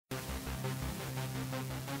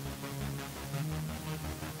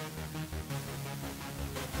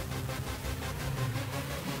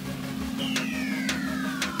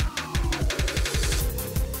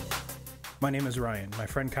My name is Ryan. My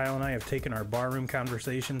friend Kyle and I have taken our barroom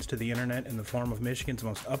conversations to the internet in the form of Michigan's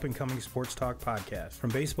most up-and-coming sports talk podcast. From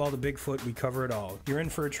baseball to Bigfoot, we cover it all. You're in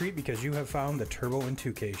for a treat because you have found the Turbo and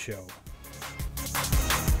 2K show.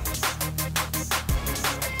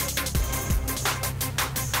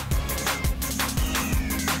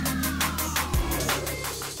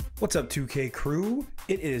 What's up, 2K crew?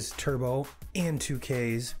 It is Turbo and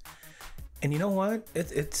 2Ks. And you know what?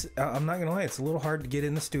 I'm not going to lie, it's a little hard to get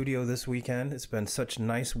in the studio this weekend. It's been such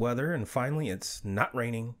nice weather, and finally it's not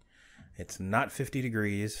raining. It's not 50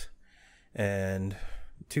 degrees. And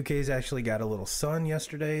 2K's actually got a little sun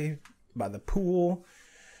yesterday by the pool.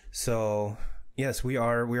 So, yes, we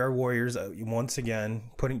are warriors once again,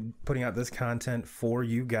 putting out this content for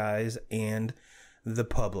you guys and the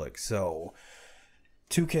public. So,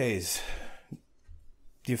 2K's.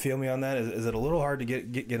 Do you feel me on that? Is it a little hard to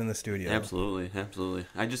get in the studio? Absolutely.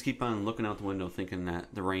 I just keep on looking out the window thinking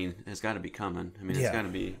that the rain has got to be coming. I mean, it's got to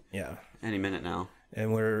be any minute now.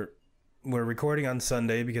 And we're recording on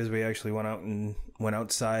Sunday because we actually went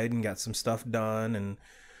outside and got some stuff done, and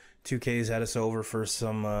 2K's had us over for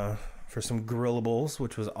some grillables,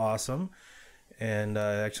 which was awesome. And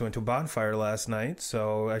I actually went to a bonfire last night,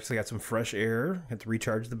 so I actually got some fresh air, had to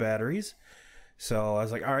recharge the batteries. So I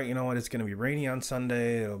was like, all right, you know what? It's going to be rainy on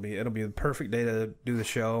Sunday. It'll be the perfect day to do the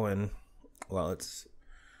show. And well, it's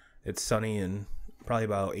sunny and probably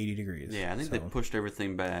about 80 degrees. Yeah, I think they pushed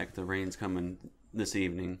everything back. The rain's coming this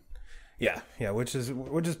evening. Yeah, which is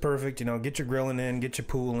perfect. You know, get your grilling in, get your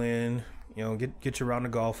pool in. You know, get your round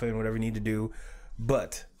of golf in, whatever you need to do.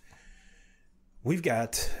 But we've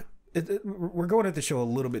got. We're going at the show a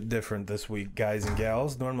little bit different this week, guys and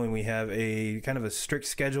gals. Normally we have a kind of a strict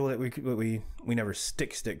schedule that we never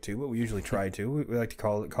stick to, but we usually try to. We like to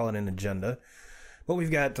call it an agenda. But we've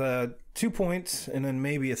got 2 points and then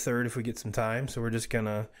maybe a third if we get some time. So we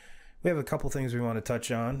have a couple things we want to touch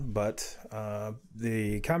on, but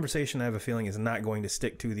the conversation, I have a feeling, is not going to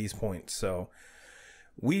stick to these points. So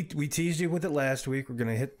we teased you with it last week. We're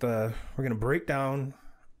gonna break down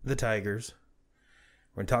the Tigers.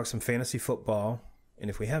 We're going to talk some fantasy football, and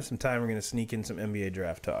if we have some time, we're going to sneak in some NBA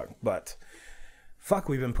draft talk. But,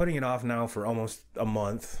 we've been putting it off now for almost a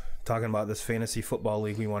month, talking about this fantasy football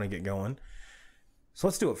league we want to get going. So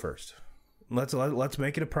let's do it first. Let's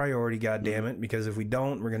make it a priority, goddammit, because if we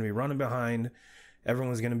don't, we're going to be running behind.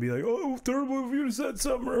 Everyone's going to be like, oh, Turbo, if you'd have said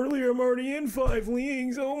something earlier, I'm already in 5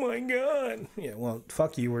 leagues. Oh, my God. Yeah, well,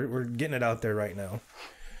 fuck you. We're getting it out there right now.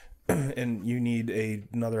 And you need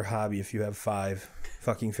another hobby if you have 5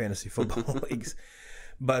 fucking fantasy football leagues.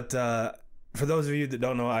 But for those of you that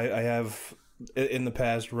don't know, I have in the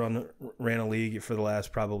past ran a league for the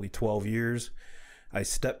last probably 12 years. I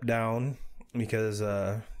stepped down because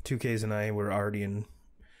 2Ks and I were already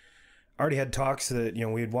had talks that, you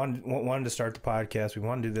know, we had wanted to start the podcast. We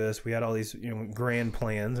wanted to do this. We had all these, you know, grand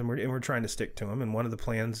plans, and we're trying to stick to them. And one of the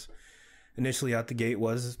plans initially out the gate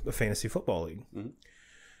was a fantasy football league. Mm-hmm.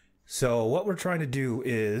 So what we're trying to do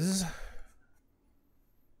is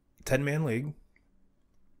 10-man league,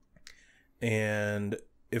 and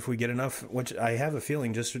if we get enough, which I have a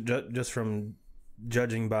feeling just from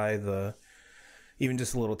judging by even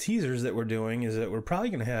just the little teasers that we're doing, is that we're probably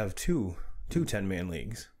going to have two 10-man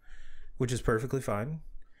leagues, which is perfectly fine.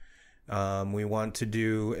 We want to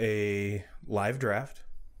do a live draft.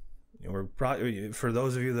 We're probably, for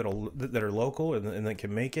those of you that are local and that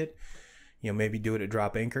can make it, you know, maybe do it at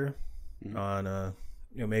Drop Anchor on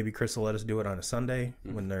you know, maybe Chris will let us do it on a Sunday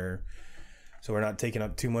so we're not taking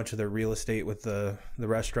up too much of their real estate with the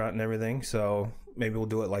restaurant and everything. So maybe we'll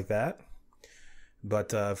do it like that. But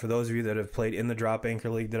for those of you that have played in the Drop Anchor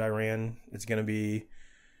League that I ran, it's going to be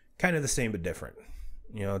kind of the same but different.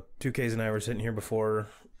 You know, 2Ks and I were sitting here before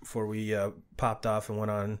we popped off and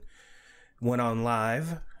went on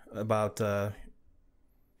live about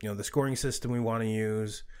you know, the scoring system we want to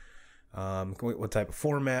use, what type of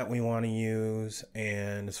format we want to use,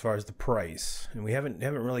 and as far as the price. And we haven't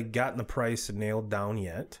really gotten the price nailed down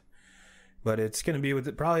yet, but it's going to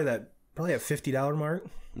be probably that $50 mark.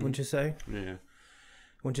 Wouldn't you say? Yeah.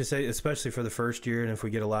 Wouldn't you say, especially for the first year, and if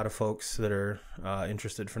we get a lot of folks that are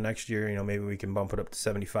interested for next year, you know, maybe we can bump it up to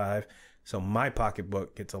 75. So my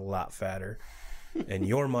pocketbook gets a lot fatter, and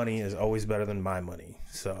your money is always better than my money.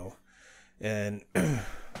 So, and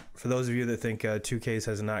for those of you that think 2Ks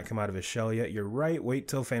has not come out of his shell yet, you're right. Wait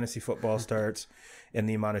till fantasy football starts and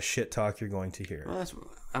the amount of shit talk you're going to hear. Well,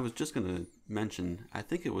 I was just going to mention, I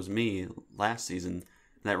think it was me last season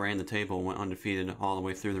that ran the table, went undefeated all the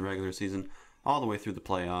way through the regular season, all the way through the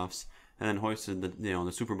playoffs, and then hoisted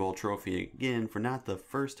the Super Bowl trophy again for not the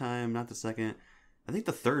first time, not the second, I think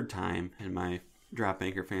the third time in my Drop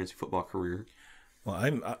Anchor fantasy football career.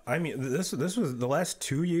 Well, I mean, this was the last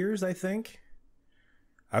 2 years, I think.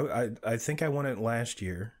 I think I won it last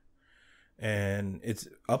year, and it's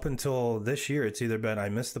up until this year. It's either been I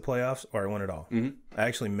missed the playoffs or I won it all. Mm-hmm. I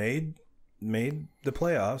actually made the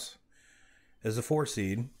playoffs as a 4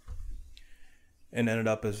 seed, and ended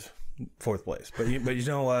up as 4th place. But you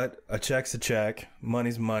know what? A check's a check.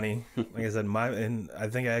 Money's money. Like I said, and I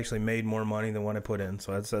think I actually made more money than what I put in.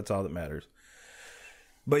 So that's all that matters.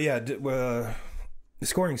 But yeah, the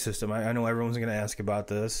scoring system. I know everyone's going to ask about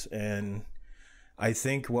this, and I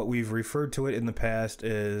think what we've referred to it in the past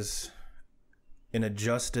is an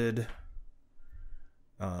adjusted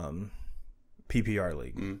PPR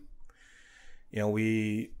league. Mm. You know,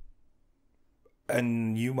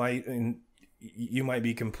 you might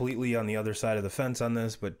be completely on the other side of the fence on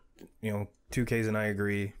this, but 2Ks and I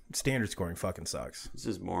agree. Standard scoring fucking sucks. This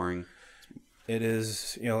is boring. It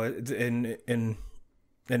is, because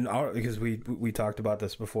we talked about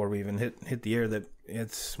this before we even hit the air, that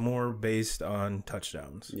it's more based on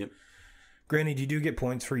touchdowns. Yep. Granted, you do get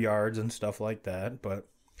points for yards and stuff like that, but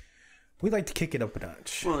we like to kick it up a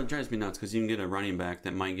notch. Well, it drives me nuts because you can get a running back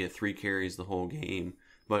that might get 3 carries the whole game,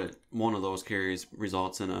 but one of those carries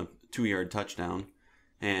results in a 2-yard touchdown,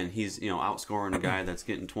 and he's outscoring a guy that's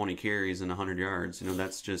getting 20 carries and 100 yards.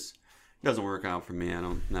 That's just doesn't work out for me.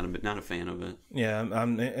 Not a fan of it. Yeah,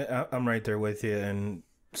 I'm right there with you, and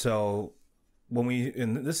so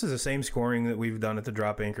and this is the same scoring that we've done at the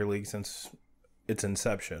Drop Anchor League since its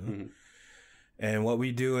inception. Mm-hmm. And what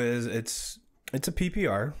we do is it's a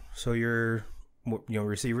PPR, so your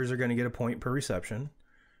receivers are going to get a point per reception.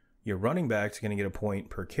 Your running back's going to get a point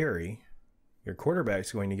per carry. Your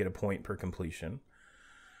quarterback's going to get a point per completion.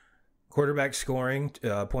 Quarterback scoring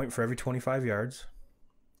a point for every 25 yards.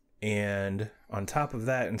 And on top of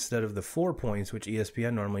that, instead of the 4 points, which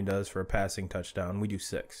ESPN normally does for a passing touchdown, we do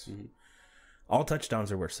 6. Mm-hmm. All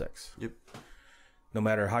touchdowns are worth 6. Yep. No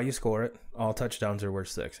matter how you score it, all touchdowns are worth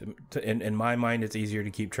 6. In my mind, it's easier to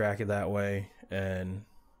keep track of that way. And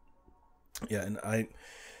yeah, and like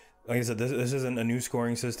I said, this isn't a new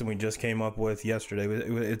scoring system we just came up with yesterday.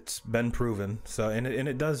 It's been proven. So and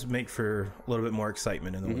it does make for a little bit more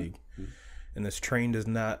excitement in the league. Mm-hmm. And this train does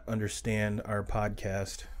not understand our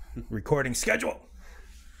podcast recording schedule.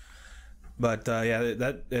 But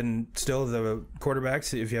and still the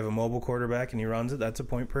quarterbacks, if you have a mobile quarterback and he runs it, that's a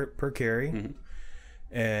point per carry. Mm-hmm.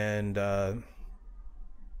 And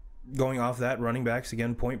going off that, running backs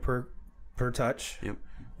again, point per touch. Yep.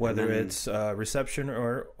 Whether it's reception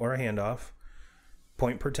or a handoff,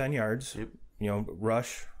 point per 10 yards. Yep.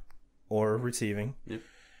 Rush or receiving. Yep.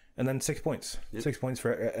 And then 6 points. Yep. 6 points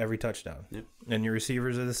for every touchdown. Yep. And your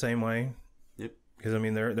receivers are the same way. Yep. Because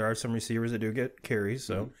there are some receivers that do get carries,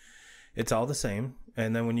 so mm-hmm. It's all the same.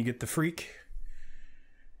 And then when you get the freak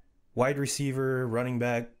wide receiver, running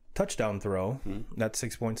back, touchdown throw, mm-hmm. That's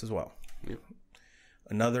 6 points as well. Yep.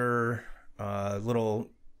 Another little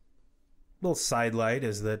side light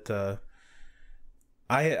is that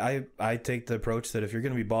I take the approach that if you're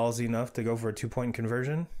going to be ballsy enough to go for a 2-point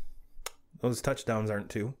conversion, those touchdowns aren't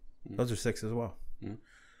 2; mm-hmm. Those are 6 as well. Mm-hmm.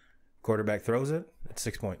 Quarterback throws it, it's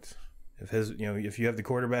 6 points. If you have the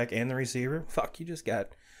quarterback and the receiver, you just got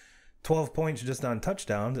 12 points just on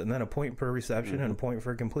touchdowns, and then a point per reception, mm-hmm. and a point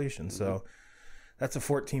for completion. Mm-hmm. So that's a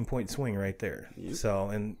 14-point swing right there. Yep. So,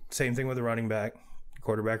 and same thing with the running back.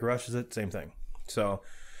 Quarterback rushes it, same thing. So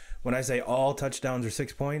when I say all touchdowns are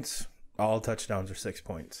 6 points, all touchdowns are 6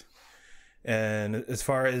 points. And as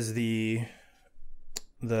far as the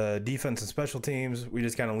defense and special teams, we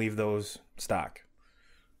just kind of leave those stock.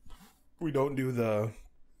 We don't do the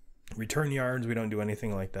return yards. We don't do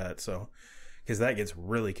anything like that. So, because that gets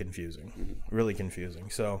really confusing, mm-hmm. really confusing.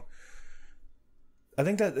 So, I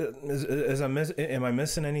think that am I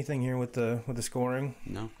missing anything here with the scoring?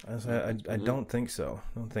 No, I don't think so.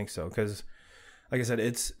 I don't think so because, like I said,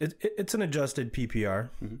 it's an adjusted PPR,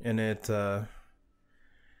 mm-hmm. and it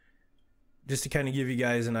just to kind of give you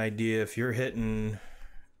guys an idea, if you're hitting,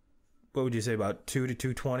 what would you say, about 2 to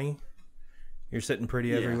 220? You're sitting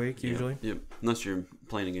pretty every week usually. Yep. Unless you're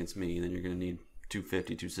playing against me, then you're going to need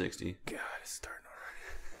 250, 260. God, it's starting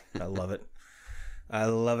already. I love it. I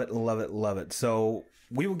love it, love it, love it. So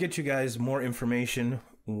we will get you guys more information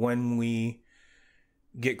when we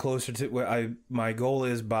get closer to. My goal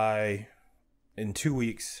is in 2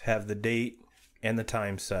 weeks have the date and the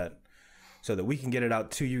time set, so that we can get it out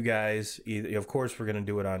to you guys. Of course, we're going to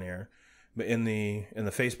do it on air, but in the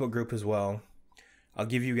Facebook group as well. I'll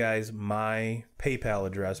give you guys my PayPal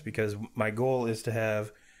address because my goal is to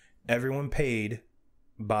have everyone paid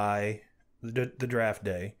by the draft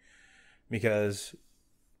day, because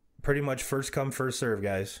pretty much first come, first serve,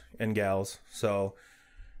 guys and gals. So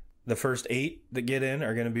the first 8 that get in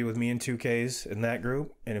are going to be with me and 2Ks in that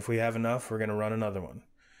group. And if we have enough, we're going to run another one.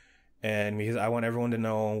 And because I want everyone to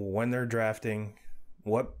know when they're drafting,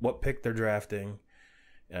 what pick they're drafting.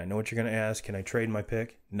 And I know what you're going to ask. Can I trade my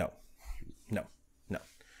pick? No.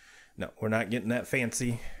 We're not getting that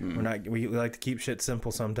fancy. We like to keep shit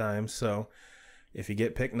simple sometimes. So if you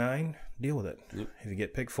get pick 9, deal with it. Yep. If you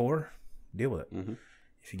get pick 4, deal with it. Mm-hmm.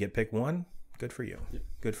 If you get pick 1, good for you. Yep.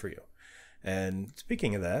 Good for you. And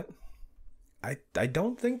speaking of that, I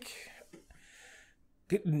don't think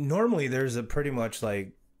normally there's a pretty much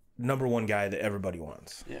like number one guy that everybody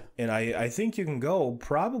wants. Yeah. And I think you can go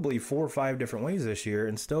probably 4 or 5 different ways this year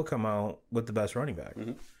and still come out with the best running back.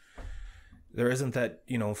 Mm-hmm. There isn't that,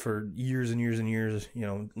 for years and years and years,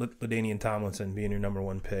 LaDainian Tomlinson being your number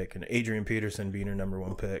 1 pick and Adrian Peterson being your number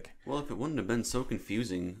 1 pick. Well, if it wouldn't have been so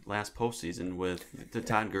confusing last postseason with the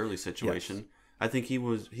Todd Gurley situation, yes. I think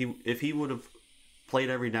if he would have played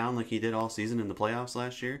every down like he did all season in the playoffs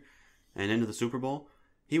last year and into the Super Bowl,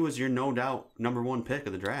 he was your no doubt number 1 pick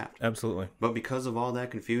of the draft. Absolutely. But because of all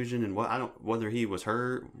that confusion and whether he was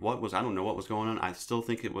hurt, I don't know what was going on. I still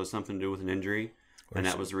think it was something to do with an injury. And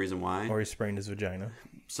that was the reason why. Or he sprained his vagina.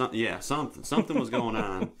 Something was going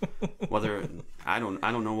on. Whether I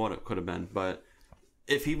don't know what it could have been, but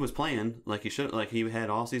if he was playing like he had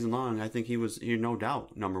all season long, I think he was no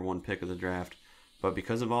doubt number 1 pick of the draft. But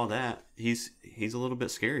because of all that, he's a little bit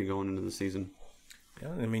scary going into the season.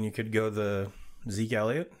 Yeah, I mean, you could go the Zeke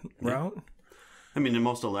Elliott route. I mean, the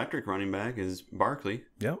most electric running back is Barkley.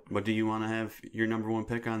 Yep. But do you want to have your number 1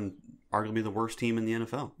 pick on arguably the worst team in the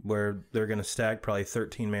NFL? Where they're going to stack probably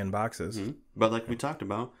 13-man boxes. Mm-hmm. But like we talked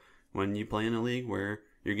about, when you play in a league where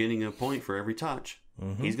you're getting a point for every touch,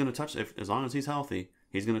 mm-hmm. he's going to touch, as long as he's healthy,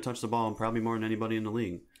 he's going to touch the ball probably more than anybody in the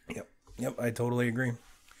league. Yep, I totally agree.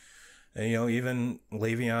 And, even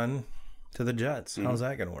Le'Veon to the Jets. Mm-hmm. How's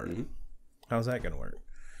that going to work? Mm-hmm. How's that going to work?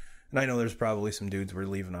 And I know there's probably some dudes we're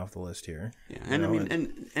leaving off the list here. Yeah, and I mean,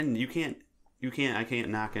 and I can't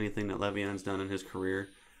knock anything that Le'Veon's done in his career,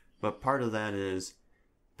 but part of that is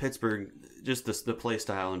Pittsburgh, just the play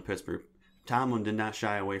style in Pittsburgh. Tomlin did not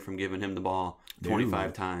shy away from giving him the ball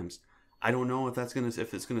 25 times. I don't know if it's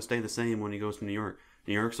gonna stay the same when he goes to New York.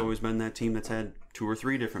 New York's always been that team that's had 2 or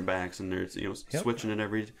 3 different backs, and there's switching it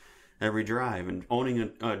every drive, and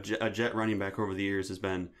owning a Jet running back over the years has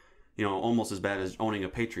been almost as bad as owning a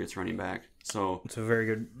Patriots running back. So it's a very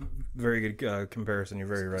good comparison. You're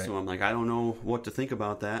very right. So I'm like, I don't know what to think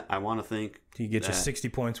about that. I want to think you get you 60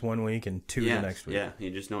 points one week and 2 the next week. Yeah, you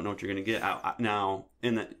just don't know what you're going to get. Now,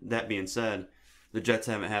 that being said, the Jets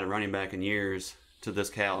haven't had a running back in years to this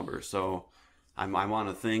caliber. So I want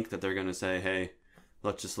to think that they're going to say, hey,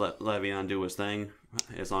 let's just let Le'Veon do his thing.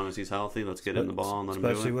 As long as he's healthy, let's get him the ball and let him do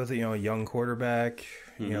it. Especially with a young quarterback,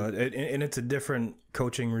 Mm-hmm. And it's a different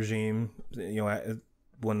coaching regime.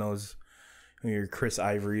 When those your Chris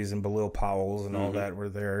Ivories and Balil Powells and all Mm-hmm. that were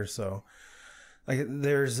there, so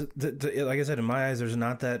there's like I said, in my eyes, there's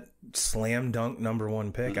not that slam dunk number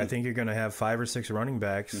 1 pick. Mm-hmm. I think you're going to have 5 or 6 running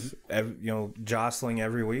backs, jostling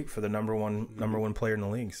every week for the number one player in the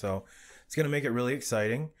league. So it's going to make it really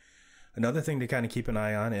exciting. Another thing to kind of keep an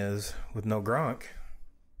eye on is with no Gronk.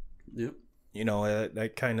 Yep.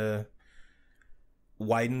 That kind of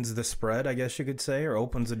widens the spread, I guess you could say, or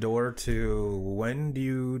opens the door to when do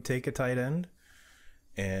you take a tight end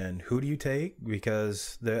and who do you take?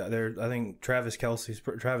 Because I think Travis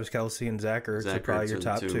Kelce and Zach Ertz are probably your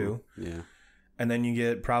top 2. Yeah. And then you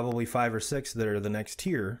get probably 5 or 6 that are the next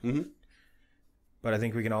tier. Mm-hmm. But I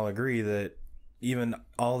think we can all agree that even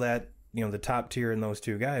all that, the top tier in those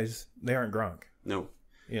 2 guys, they aren't Gronk. No.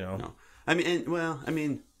 No. I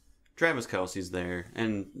mean, Travis Kelce's there,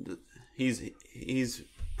 and he's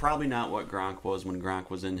probably not what Gronk was when Gronk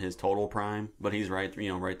was in his total prime, but he's right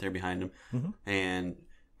there behind him. Mm-hmm. And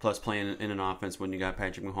plus playing in an offense when you got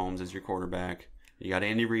Patrick Mahomes as your quarterback, you got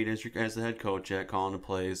Andy Reid as the head coach at calling the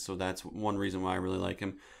plays, so that's one reason why I really like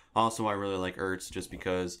him. Also, I really like Ertz just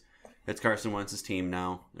because it's Carson Wentz's team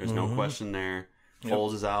now. There's no question there.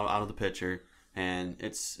 Foles is out of the picture, and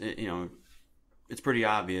it's pretty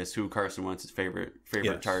obvious who Carson Wentz's favorite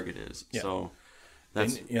target is. Yeah. So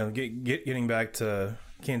that's getting back to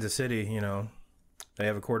Kansas City. They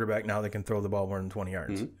have a quarterback now that can throw the ball more than 20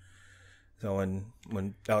 yards. Mm-hmm. So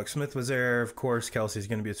when Alex Smith was there, of course, Kelsey's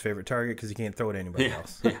going to be his favorite target because he can't throw it to anybody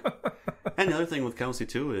else. Yeah. And the other thing with Kelsey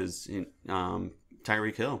too is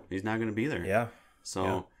Tyreek Hill. He's not going to be there. Yeah.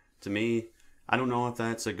 So to me, I don't know if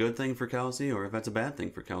that's a good thing for Kelsey or if that's a bad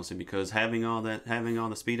thing for Kelsey, because having all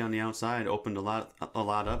the speed on the outside opened a lot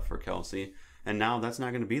up for Kelsey, and now that's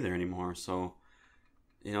not going to be there anymore. So,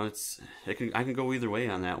 you know, I can go either way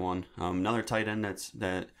on that one. Another tight end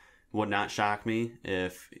that would not shock me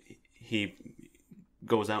if he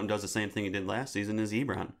goes out and does the same thing he did last season is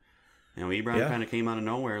Ebron. You know, Ebron kind of came out of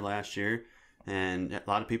nowhere last year, and a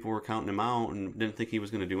lot of people were counting him out and didn't think he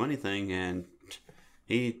was going to do anything, and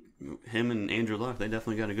him and Andrew Luck, they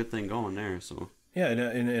definitely got a good thing going there. So yeah,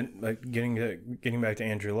 and like getting back to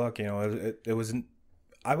Andrew Luck, you know, it wasn't.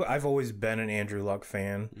 I've always been an Andrew Luck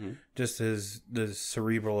fan, just the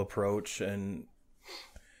cerebral approach, and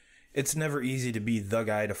it's never easy to be the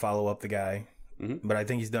guy to follow up the guy, but I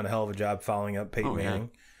think he's done a hell of a job following up Peyton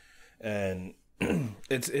Manning, and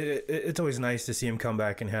it's always nice to see him come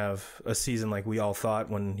back and have a season like we all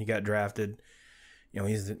thought when he got drafted. You know,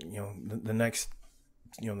 he's the next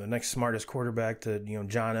smartest quarterback to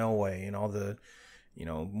John Elway and all the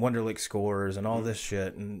Wonderlic scores and all this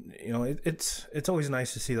shit, and it's always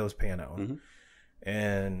nice to see those pan out.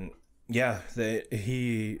 And yeah, if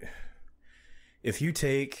you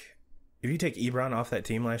take Ebron off that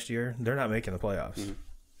team last year, they're not making the playoffs.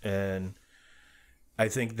 And I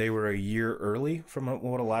think they were a year early from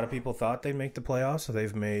what a lot of people thought they'd make the playoffs, so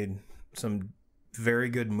they've made some very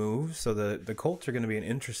good moves. So the Colts are going to be an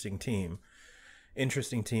interesting team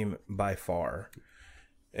by far.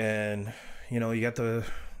 And you got the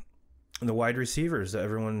wide receivers that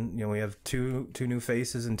everyone, we have two new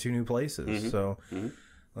faces in two new places. So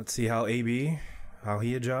let's see how he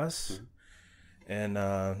adjusts, and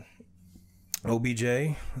OBJ,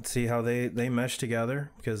 let's see how they mesh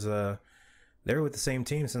together, because they were with the same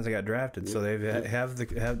team since they got drafted, so they've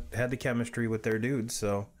had the chemistry with their dudes.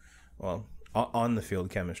 So, well, on the field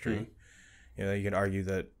chemistry, you could argue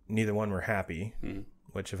that neither one were happy.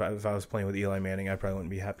 Which if I was playing with Eli Manning, I probably wouldn't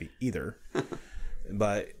be happy either.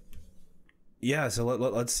 But yeah, so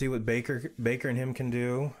let's see what Baker and him can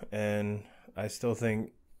do. And I still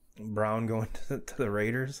think Brown going to the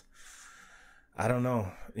Raiders, I don't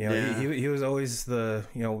know. He was always the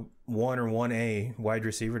 1 or 1A wide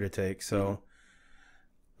receiver to take. So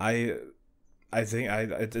I think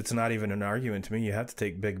it's not even an argument to me. You have to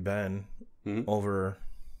take Big Ben over.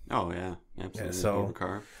 Oh yeah, absolutely. Over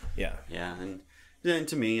Carr. Yeah, and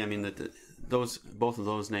to me, I mean both of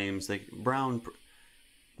those names,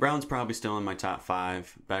 Brown's probably still in my top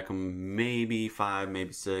 5. Beckham maybe 5,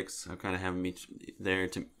 maybe 6. I kind of have him each there.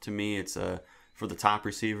 To me, it's for the top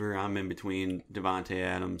receiver, I'm in between Devontae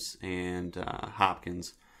Adams and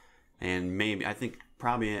Hopkins, and I think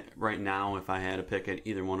probably right now, if I had to pick at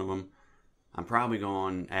either one of them, I'm probably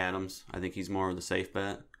going Adams. I think he's more of the safe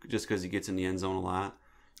bet just because he gets in the end zone a lot.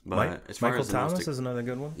 But as far Michael as Thomas is another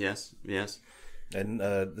good one. Yes. And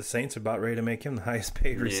the Saints are about ready to make him the highest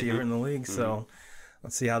paid receiver in the league. So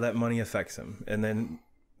let's see how that money affects him. And then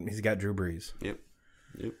he's got Drew Brees. Yep.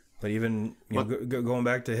 But even going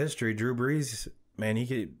back to history, Drew Brees, man,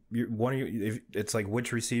 it's like,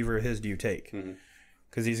 which receiver of his do you take?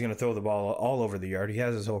 Because he's going to throw the ball all over the yard. He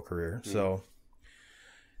has his whole career. So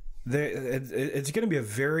it's going to be a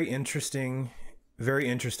very interesting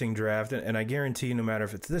draft. And I guarantee, no matter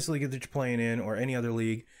if it's this league that you're playing in or any other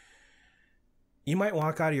league, you might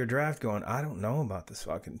walk out of your draft going, I don't know about this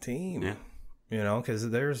fucking team. Yeah. Because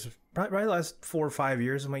there's probably the last 4 or 5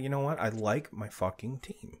 years, I'm like, you know what? I like my fucking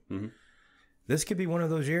team. This could be one of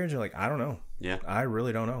those years you're like, I don't know. Yeah. I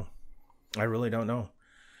really don't know.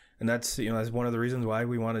 And that's, that's one of the reasons why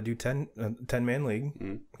we want to do 10-man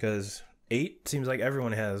league, because 8 seems like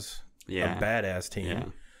everyone has a badass team. Yeah.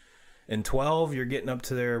 And 12, you're getting up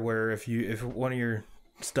to there where if one of your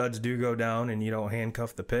studs do go down and you don't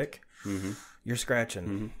handcuff the pick, you're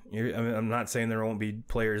scratching. I'm not saying there won't be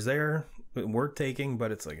players there worth taking,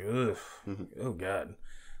 but it's like, ugh, oh God.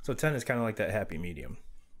 So 10 is kind of like that happy medium.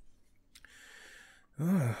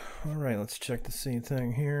 All right, let's check the same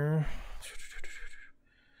thing here.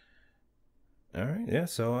 All right, yeah.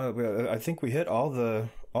 So I think we hit all the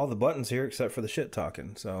buttons here except for the shit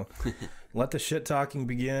talking. So let the shit talking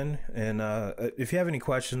begin. And if you have any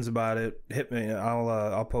questions about it, hit me.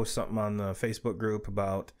 I'll post something on the Facebook group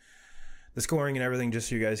about the scoring and everything, just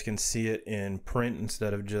so you guys can see it in print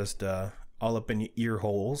instead of just all up in your ear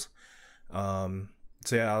holes.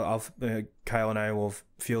 So yeah, Kyle and I will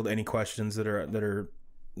field any questions that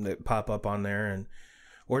pop up on there,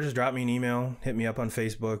 or just drop me an email, hit me up on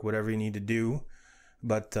Facebook, whatever you need to do.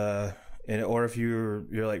 But or if you're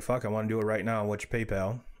like, fuck, I want to do it right now, what's your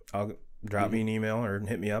PayPal? I'll drop me an email or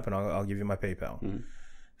hit me up, and I'll give you my PayPal.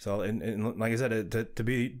 So and like I said,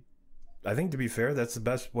 I think to be fair, that's the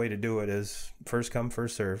best way to do it, is first come,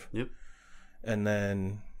 first serve. Yep. And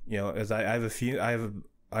then, as I have a few, I'm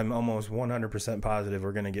almost 100% positive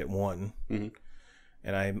we're going to get one. Mm-hmm.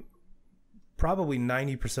 And I'm probably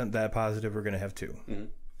 90% that positive we're going to have two. Mm-hmm.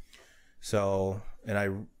 So, and I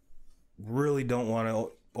really don't want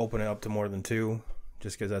to open it up to more than two,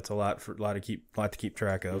 just because that's a lot to keep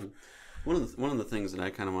track of. Mm-hmm. One of the things that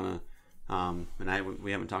I kind of want to,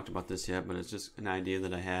 we haven't talked about this yet, but it's just an idea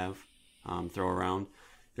that I have throw around,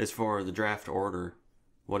 is for the draft order.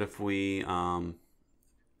 What if we,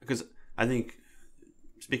 because I think,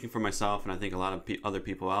 speaking for myself, and I think a lot of other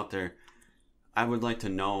people out there, I would like to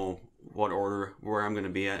know what order, where I'm going to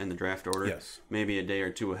be at in the draft order. Yes. Maybe a day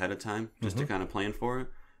or two ahead of time, just to kind of plan for it.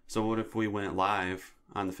 So what if we went live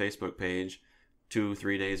on the Facebook page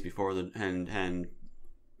 2-3 days before and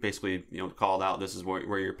basically, called out, this is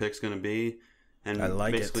where your pick's going to be, and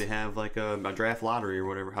basically have like a draft lottery or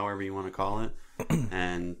whatever, however you want to call it.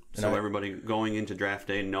 And so everybody going into draft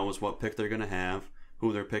day knows what pick they're going to have,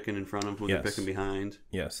 who they're picking in front of, who they're picking behind.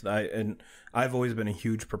 Yes, I've always been a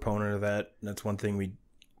huge proponent of that. That's one thing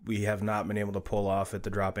we have not been able to pull off at the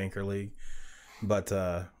Drop Anchor League. But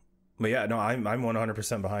yeah, no, I'm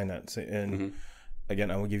 100% behind that. And again,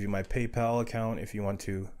 I will give you my PayPal account if you want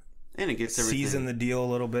to. And it gets everything. Season the deal a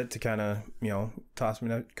little bit to kind of, toss me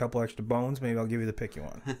a couple extra bones. Maybe I'll give you the pick you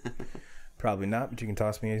want. Probably not, but you can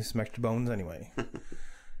toss me some extra bones anyway.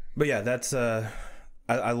 But yeah, that's I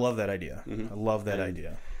love that idea. I love that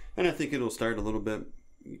idea. And I think it'll start a little bit,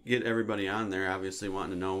 get everybody on there, obviously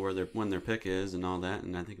wanting to know when their pick is and all that.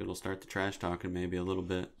 And I think it'll start the trash talking maybe a little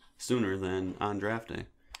bit sooner than on draft day.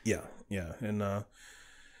 Yeah, and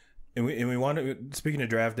we want to. Speaking of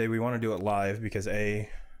draft day, we want to do it live because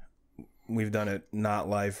we've done it not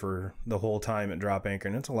live for the whole time at Drop Anchor,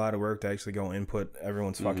 and it's a lot of work to actually go input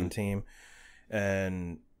everyone's fucking team.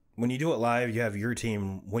 And when you do it live, you have your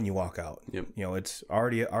team when you walk out. Yep. It's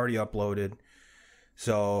already uploaded.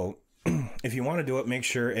 So if you want to do it, make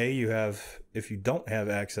sure if you don't have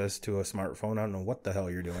access to a smartphone, I don't know what the hell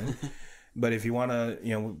you're doing, but if you want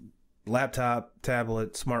to, laptop,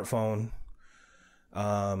 tablet, smartphone,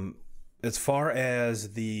 as far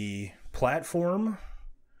as the platform,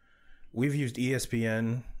 we've used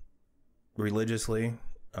ESPN religiously.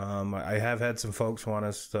 I have had some folks want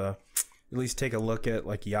us to at least take a look at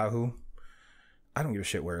like Yahoo. I don't give a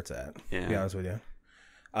shit where it's at. Yeah. To be honest with you.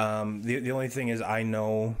 The only thing is I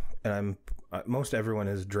know, and most everyone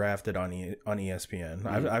is drafted on ESPN.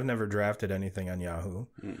 I've never drafted anything on Yahoo.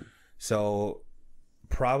 So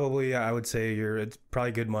probably I would say it's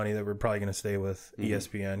probably good money that we're probably going to stay with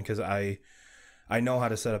ESPN, because I know how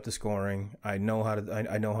to set up the scoring. I know how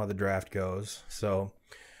the draft goes. So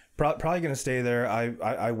probably going to stay there.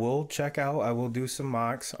 I will check out. I will do some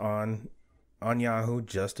mocks on Yahoo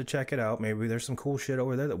just to check it out. Maybe there's some cool shit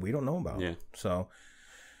over there that we don't know about. Yeah. So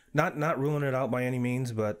not ruling it out by any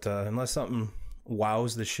means, but unless something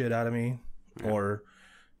wows the shit out of me, or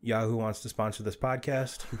Yahoo wants to sponsor this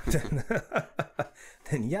podcast,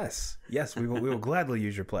 then yes, we will gladly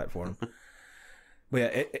use your platform. But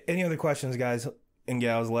yeah, any other questions, guys and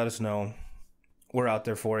gals, let us know. We're out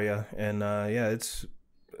there for you. And it's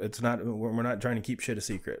not, we're not trying to keep shit a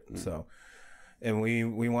secret. So, and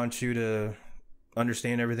we want you to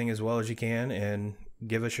understand everything as well as you can and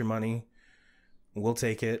give us your money. We'll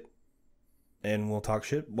take it and we'll talk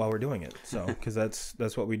shit while we're doing it. So, because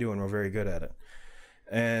that's what we do, and we're very good at it.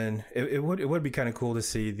 And it would be kind of cool to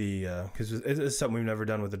see because it's something we've never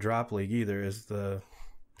done with the Drop League either, is the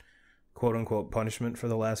quote unquote punishment for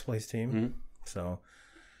the last place team. So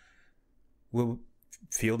we'll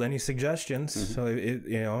field any suggestions. So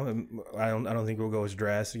I don't think we'll go as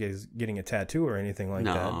drastic as getting a tattoo or anything like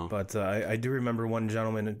that. But I do remember one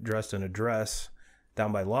gentleman dressed in a dress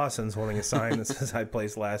down by Lawson's holding a sign that says I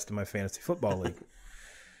placed last in my fantasy football league.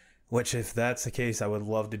 Which, if that's the case, I would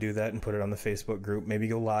love to do that and put it on the Facebook group. Maybe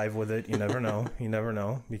go live with it. You never know. You never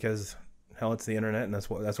know, because hell, it's the internet, and that's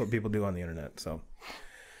what people do on the internet. So,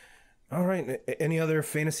 all right. Any other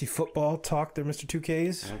fantasy football talk there, Mr.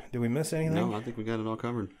 2Ks? Did we miss anything? No, I think we got it all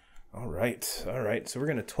covered. All right. So we're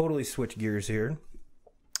gonna totally switch gears here,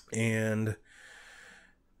 and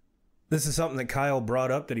this is something that Kyle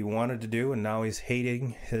brought up that he wanted to do, and now he's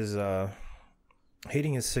hating his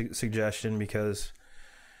suggestion because.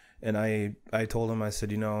 And I told him, I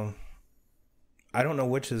said, I don't know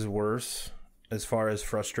which is worse as far as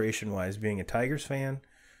frustration-wise, being a Tigers fan,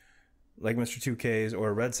 like Mr. 2Ks, or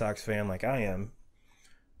a Red Sox fan like I am.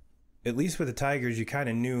 At least with the Tigers, you kind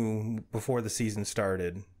of knew before the season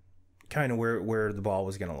started kind of where the ball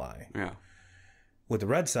was going to lie. Yeah. With the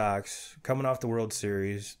Red Sox, coming off the World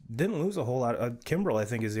Series, didn't lose a whole lot. Kimbrel, I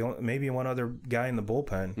think, is maybe one other guy in the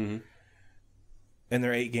bullpen, and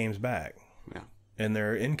they're 8 games back. Yeah. And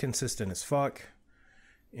they're inconsistent as fuck.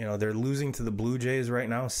 You know, they're losing to the Blue Jays right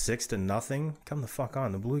now 6-0. Come the fuck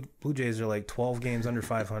on. The Blue Jays are like 12 games under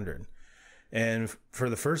 500. And for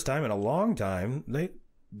the first time in a long time,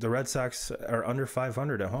 the Red Sox are under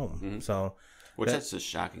 500 at home. Mm-hmm. So that's just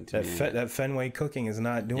shocking to me. That Fenway cooking is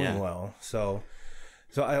not doing well. So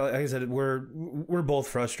like I said, we're both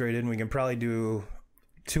frustrated, and we can probably do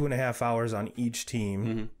 2.5 hours on each team.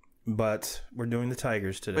 Mm-hmm. But we're doing the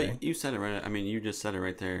Tigers today. But you said it right. I mean, you just said it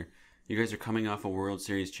right there. You guys are coming off a World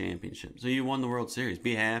Series championship, so you won the World Series.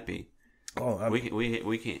 Be happy. Oh, we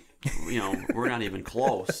can't. You know, we're not even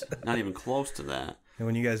close. Not even close to that. And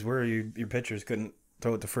when you guys were, your pitchers couldn't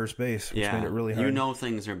throw it to first base, which made it really hard. You know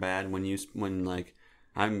things are bad when like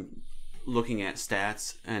I'm looking at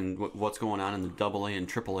stats and what's going on in the AA and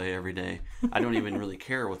AAA every day. I don't even really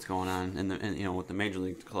care what's going on in with the major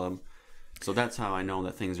league club. So that's how I know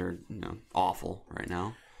that things are awful right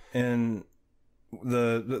now. And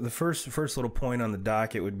the first little point on the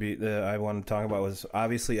docket would be that I want to talk about was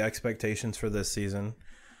obviously expectations for this season,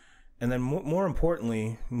 and then more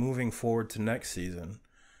importantly, moving forward to next season.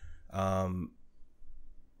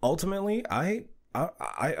 Ultimately, I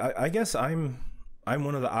guess I'm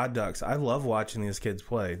one of the odd ducks. I love watching these kids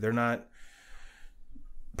play. They're not.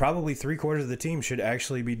 Probably 3/4 of the team should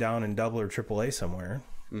actually be down in AA or AAA somewhere.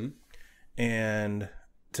 Mm-hmm. And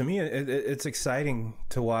to me, it's exciting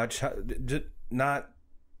to watch. Not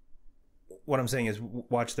what I'm saying is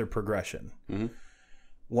watch their progression. Mm-hmm.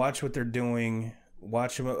 Watch what they're doing.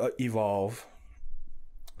 Watch them evolve.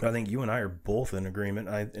 I think you and I are both in agreement.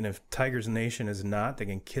 And if Tigers Nation is not, they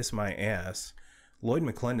can kiss my ass. Lloyd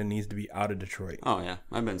McClendon needs to be out of Detroit. Oh yeah,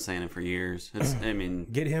 I've been saying it for years.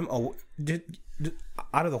 Get him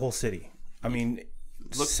out of the whole city. I mean,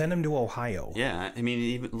 send him to Ohio. Yeah, I mean,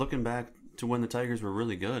 even looking back to when the Tigers were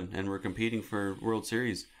really good and were competing for World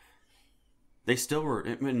Series, they still were.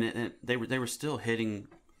 I mean, they were still hitting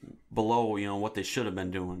below what they should have been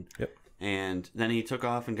doing. Yep. And then he took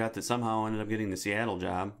off and somehow ended up getting the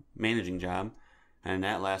Seattle managing job, and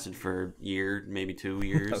that lasted for a year, maybe 2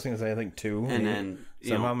 years. I was going to say, I think 2. And then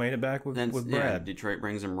somehow made it back with Brad. Yeah, Detroit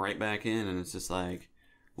brings him right back in, and it's just like,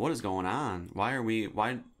 what is going on?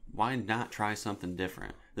 Why not try something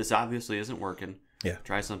different? This obviously isn't working. Yeah.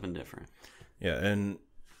 Try something different. Yeah, and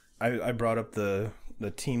I brought up the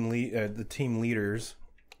team leaders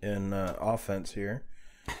in offense here,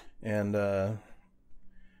 and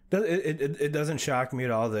it doesn't shock me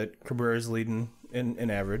at all that Cabrera's leading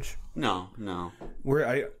in average. No.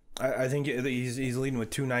 I think he's leading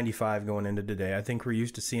with 295 going into today. I think we're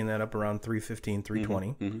used to seeing that up around 315,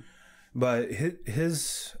 320. Mm-hmm. But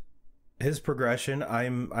his progression,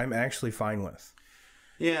 I'm actually fine with.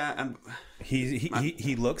 Yeah,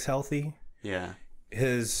 he looks healthy. Yeah,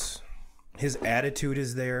 his attitude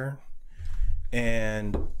is there,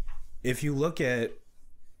 and if you look at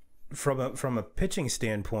from a pitching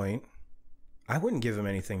standpoint, I wouldn't give him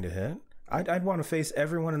anything to hit. I'd want to face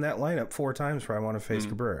everyone in that lineup 4 times before I want to face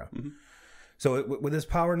Cabrera. Mm-hmm. So with his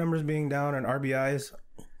power numbers being down and RBIs,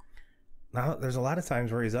 now there's a lot of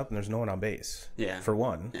times where he's up and there's no one on base. Yeah, for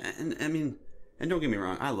one. And I mean, and don't get me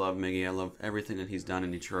wrong, I love Miggy. I love everything that he's done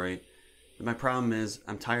in Detroit. But my problem is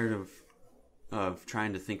I'm tired of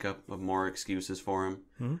trying to think up of more excuses for him.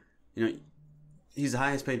 Mm-hmm. He's the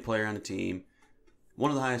highest paid player on the team, one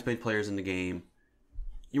of the highest paid players in the game.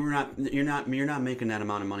 You're not making that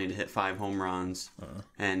amount of money to hit 5 home runs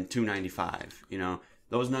and 295.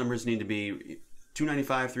 Those numbers need to be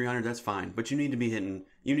 295, 300. That's fine, but you need to be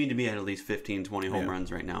at least 15, 20 home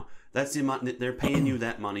runs right now. That's the amount they're paying you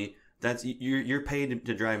that money. That's you're paid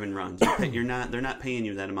to drive in runs. They're not paying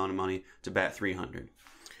you that amount of monthat's to bat 300.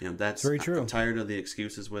 That's very true. I'm tired of the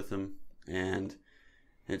excuses with him, and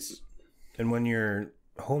when your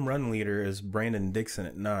home run leader is Brandon Dixon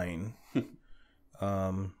at 9,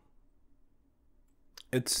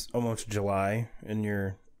 it's almost July, and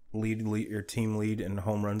your team lead in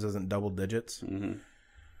home runs isn't double digits. Mm-hmm.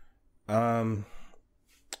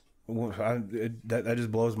 That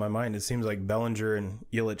just blows my mind. It seems like Bellinger and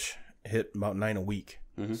Yelich hit about 9 a week.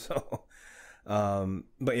 Mm-hmm. So,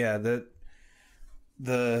 but yeah,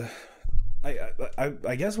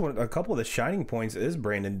 I guess a couple of the shining points is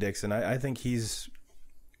Brandon Dixon. I think he's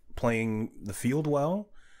playing the field well.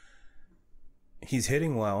 He's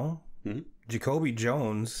hitting well. Mm-hmm. Jacoby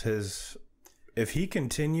Jones if he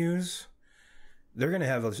continues, they're going to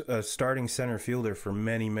have a starting center fielder for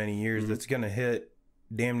many, many years. Mm-hmm. That's going to hit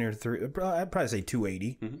damn near I'd probably say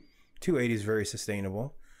 280. Mm-hmm. 280 is very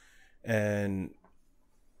sustainable, and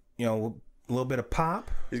a little bit of pop.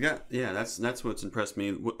 He's got that's what's impressed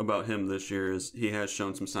me about him this year is he has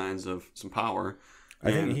shown some signs of some power.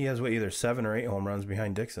 I think he has either 7 or 8 home runs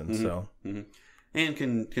behind Dixon. Mm-hmm, So and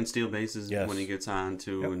can steal bases when he gets on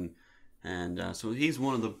too, Yep. and so he's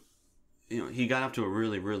one of the. He got up to a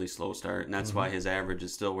really, really slow start, and that's why his average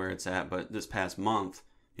is still where it's at. But this past month,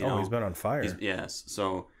 he's been on fire. Yes,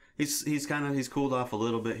 so he's cooled off a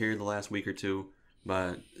little bit here the last week or two,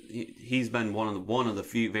 but he's been one of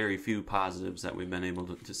the very few positives that we've been able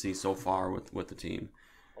to see so far with the team.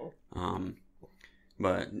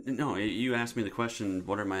 But no, you asked me the question,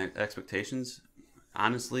 what are my expectations?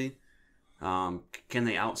 Honestly, can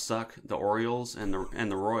they outsuck the Orioles and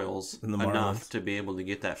the Royals enough to be able to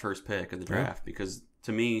get that first pick of the draft? Yeah. Because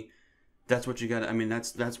to me, that's what you got. I mean,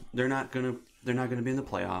 that's they're not gonna be in the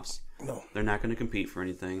playoffs. No, they're not gonna compete for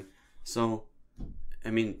anything. So, I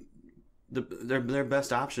mean, their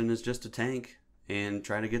best option is just to tank and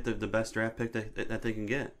try to get the best draft pick that they can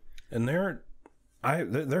get. And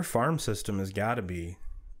their farm system has got to be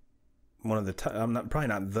one of the top. Probably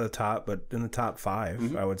not the top, but in the top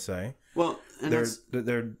 5, I would say. Well, and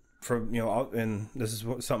they're from and this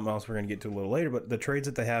is something else we're going to get to a little later. But the trades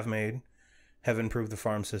that they have made have improved the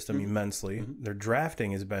farm system immensely. Their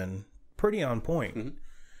drafting has been pretty on point,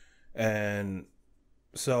 and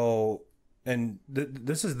so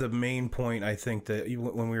this is the main point. I think that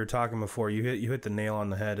when we were talking before, you hit the nail on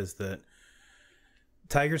the head. Is that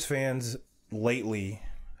Tigers fans lately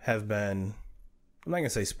have been, I'm not going to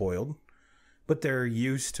say spoiled, but they're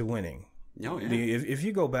used to winning. Oh, yeah. If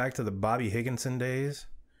you go back to the Bobby Higginson days,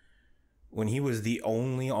 when he was the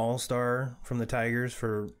only all-star from the Tigers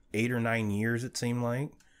for 8 or 9 years, it seemed like.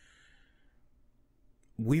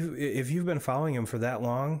 If you've been following him for that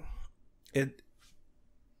long,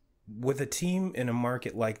 with a team in a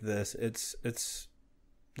market like this, it's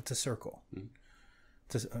a circle.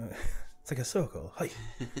 It's like a circle. Hi.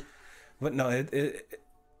 But no, it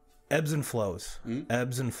ebbs and flows.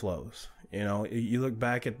 Ebbs and flows. You look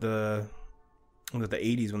back at the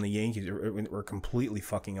 80s when the Yankees were completely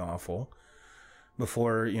fucking awful.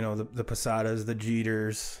 Before, the Posadas, the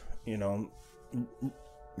Jeters,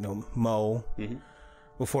 Mo.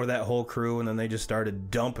 Before that whole crew, and then they just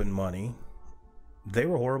started dumping money. They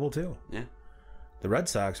were horrible too. Yeah. The Red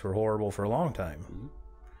Sox were horrible for a long time.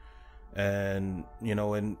 And,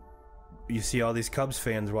 and you see all these Cubs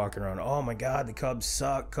fans walking around. Oh my God, the Cubs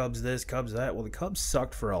suck. Cubs this, Cubs that. Well, the Cubs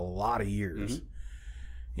sucked for a lot of years.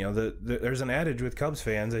 There's an adage with Cubs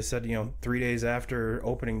fans. They said, 3 days after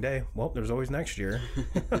opening day, well, there's always next year.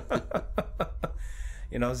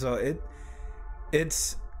 So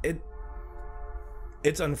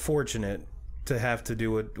it's unfortunate to have to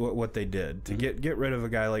do what they did to get rid of a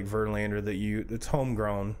guy like Verlander that's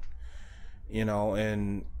homegrown,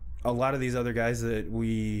 and a lot of these other guys that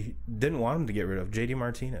we didn't want him to get rid of. JD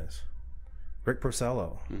Martinez, Rick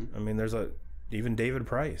Porcello. I mean, there's even David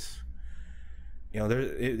Price.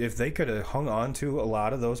 If they could have hung on to a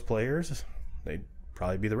lot of those players, they'd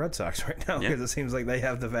probably be the Red Sox right now, because it seems like they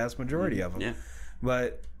have the vast majority of them. Yeah.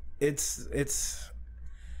 But there's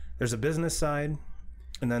a business side,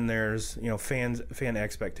 and then there's fan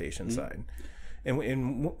expectation side,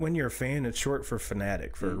 and when you're a fan, it's short for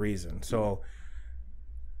fanatic for a reason. So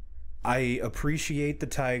I appreciate the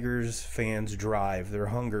Tigers fans' drive, their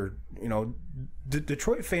hunger.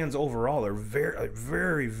 Detroit fans overall are very,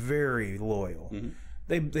 very, very loyal.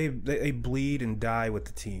 They bleed and die with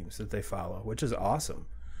the teams that they follow, which is awesome.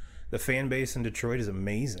 The fan base in Detroit is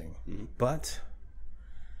amazing, but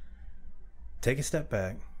take a step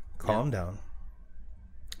back, calm down.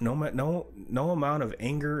 No amount of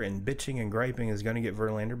anger and bitching and griping is going to get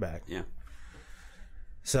Verlander back. Yeah.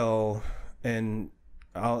 So, and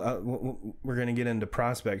we're going to get into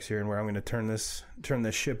prospects here, and where I'm going to turn this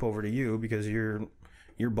ship over to you, because you're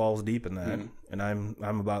balls deep in that, and I'm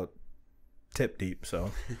about tip deep.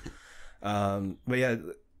 So, but yeah,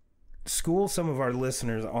 school some of our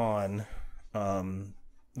listeners on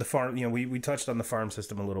the farm. We touched on the farm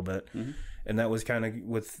system a little bit, and that was kind of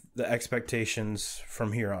with the expectations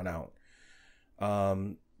from here on out.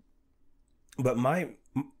 But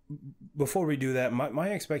before we do that,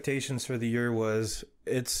 my expectations for the year was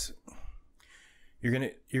you're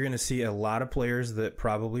gonna see a lot of players that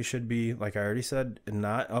probably should be, like I already said,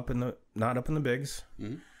 not up in the bigs.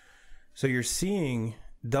 So you're seeing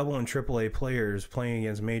double and triple A players playing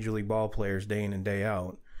against major league ball players day in and day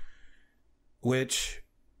out, which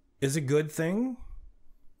is a good thing,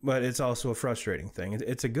 but it's also a frustrating thing.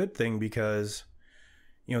 It's a good thing because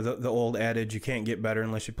the old adage, you can't get better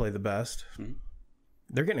unless you play the best.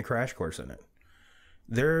 They're getting a crash course in it.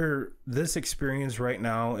 This experience right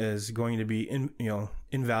now is going to be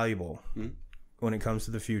invaluable when it comes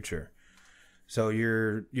to the future. So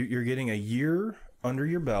you're getting a year under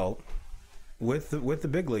your belt with the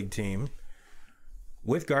big league team,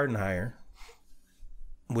 with Gardenhire,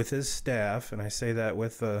 with his staff, and I say that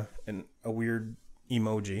with a weird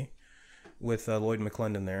emoji, with Lloyd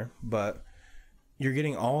McClendon there, but you're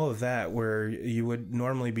getting all of that where you would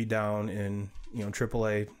normally be down in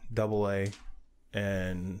AAA, AA,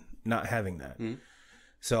 and not having that.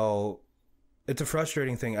 So it's a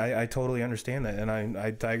frustrating thing. I totally understand that, and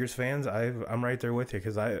I Tigers fans, I'm right there with you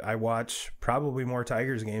because I watch probably more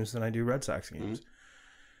Tigers games than I do Red Sox games,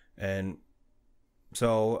 and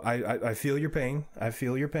so I feel your pain.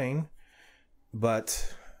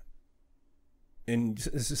 But in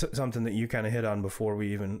something that you kind of hit on before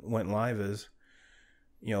we even went live is,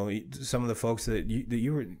 some of the folks that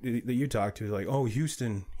you talked to, like, oh,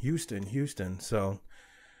 Houston. So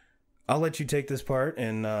I'll let you take this part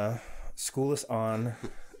and school us on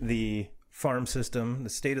the farm system, the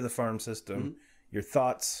state of the farm system, your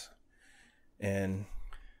thoughts, and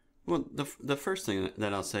well, the first thing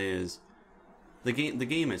that I'll say is the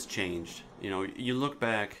game has changed. You look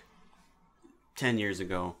back 10 years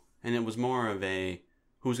ago, and it was more of a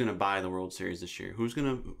who's going to buy the World Series this year? Who's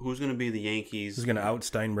gonna be the Yankees? Who's going to out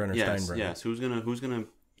Steinbrenner? Yes, yes. Who's gonna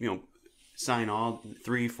sign all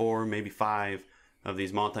 3, 4, maybe 5 of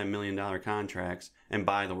these multi-million-dollar contracts and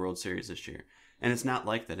buy the World Series this year? And it's not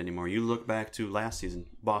like that anymore. You look back to last season,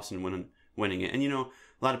 Boston winning it, and a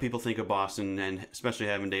lot of people think of Boston, and especially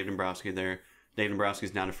having Dave Dombrowski there. Dave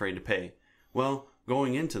Dombrowski's not afraid to pay. Well,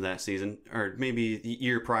 going into that season, or maybe the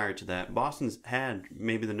year prior to that, Boston's had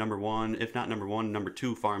maybe the number 1, if not number 1, number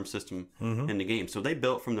 2 farm system in the game. So they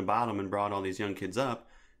built from the bottom and brought all these young kids up.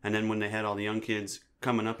 And then when they had all the young kids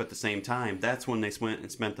coming up at the same time, that's when they went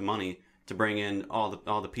and spent the money to bring in all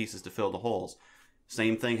the pieces to fill the holes.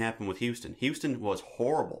 Same thing happened with Houston. Houston was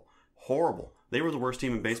horrible. They were the worst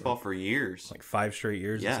team in baseball for years. Like 5 straight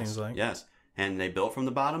years, yes, it seems like. Yes. And they built from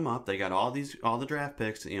the bottom up. They got all the draft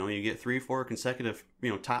picks. You get 3, 4 consecutive,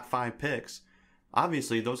 top 5 picks.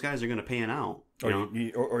 Obviously, those guys are going to pan out.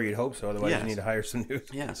 Or you'd hope so. Otherwise, you need to hire some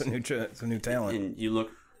new talent. And you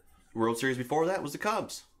look, World Series before that was the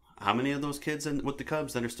Cubs. How many of those kids with the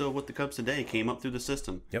Cubs that are still with the Cubs today came up through the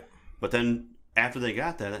system? Yep. But then after they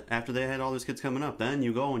got that, after they had all those kids coming up, then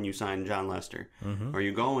you go and you sign John Lester, or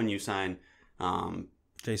you go and you sign.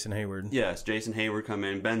 Jason Hayward. Yes, Jason Hayward come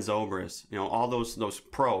in, Ben Zobrist, all those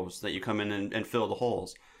pros that you come in and fill the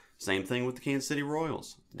holes. Same thing with the Kansas City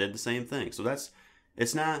Royals. Did the same thing. So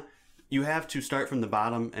it's not, you have to start from the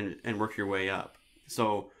bottom and work your way up.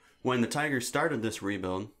 So when the Tigers started this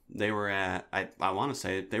rebuild, they were at, I want to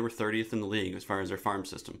say, they were 30th in the league as far as their farm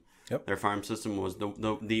system. Yep. Their farm system was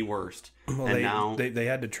the worst. Well, and now they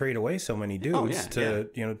had to trade away so many dudes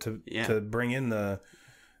to bring in the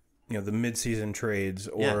the mid-season trades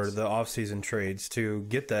or the off-season trades to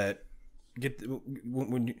get that.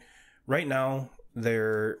 Right now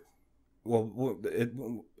they're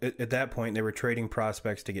at that point they were trading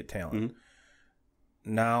prospects to get talent.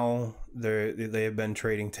 Now they have been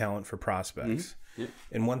trading talent for prospects.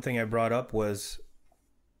 And one thing I brought up was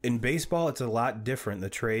in baseball it's a lot different, the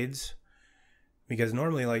trades, because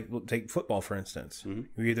normally, like, we'll take football for instance. You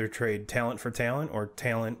either trade talent for talent or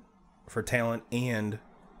talent for talent and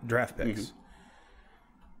draft picks.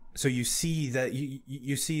 So you see that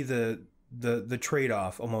you see the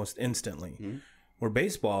trade-off almost instantly. Where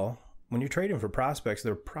baseball, when you're trading for prospects,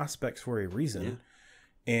 they're prospects for a reason.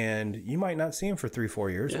 And you might not see them for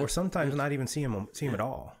 3-4 years, or sometimes not even see them at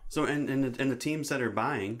all. So and the teams that are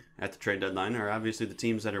buying at the trade deadline are obviously the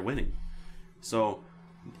teams that are winning. So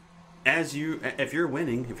if you're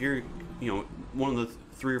winning, if you're one of the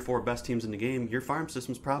 3 or 4 best teams in the game, your farm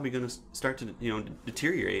system's probably going to start to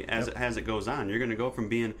deteriorate as it goes on. You're going to go from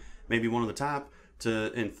being maybe one of the top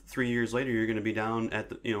to, in 3 years later, you're going to be down at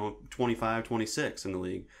the 25, 26 in the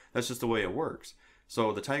league. That's just the way it works.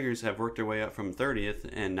 So the Tigers have worked their way up from 30th,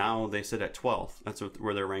 and now they sit at 12th. That's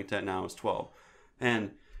where they're ranked at now, is 12.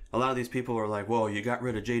 And a lot of these people are like, "Whoa, you got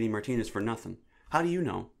rid of J.D. Martinez for nothing." How do you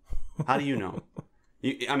know? How do you know?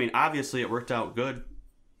 I mean, obviously it worked out good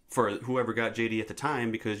for whoever got JD at the time,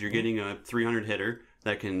 because you're getting a 300 hitter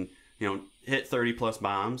that can, hit 30 plus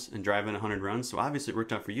bombs and drive in 100 runs. So obviously it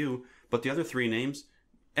worked out for you. But the other 3 names,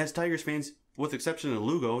 as Tigers fans, with the exception of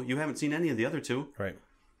Lugo, you haven't seen any of the other 2. Right.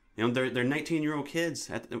 They're 19-year-old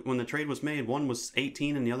kids. When the trade was made, one was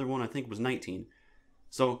 18 and the other one I think was 19.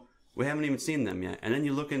 So we haven't even seen them yet. And then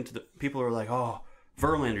you look into the people who are like, "Oh,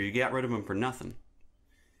 Verlander, you got rid of him for nothing."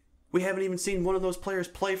 We haven't even seen one of those players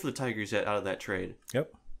play for the Tigers yet out of that trade.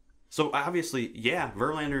 Yep. So obviously,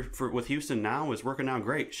 Verlander with Houston now is working out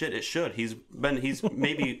great. Shit, it should. He's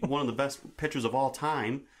maybe one of the best pitchers of all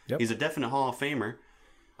time. Yep. He's a definite Hall of Famer.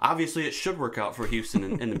 Obviously, it should work out for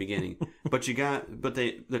Houston in the beginning, but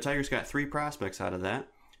the Tigers got 3 prospects out of that,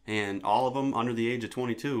 and all of them under the age of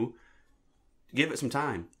 22. Give it some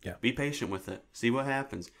time. Yeah. Be patient with it. See what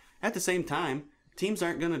happens. At the same time, teams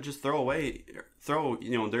aren't going to just throw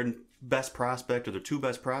their best prospect or their 2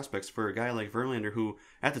 best prospects for a guy like Verlander, who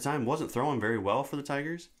at the time wasn't throwing very well for the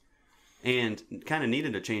Tigers and kind of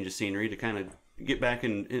needed a change of scenery to kind of get back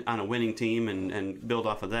on a winning team and build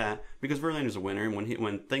off of that, because Verlander's a winner, and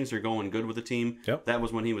when things are going good with the team, that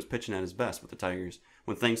was when he was pitching at his best with the Tigers.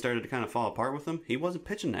 When things started to kind of fall apart with him, he wasn't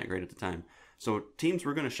pitching that great at the time. So teams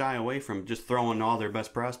were going to shy away from just throwing all their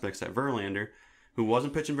best prospects at Verlander, who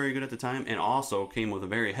wasn't pitching very good at the time and also came with a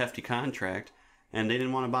very hefty contract, and they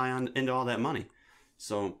didn't want to buy into all that money.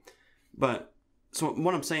 So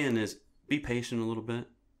what I'm saying is, be patient a little bit.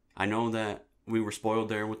 I know that we were spoiled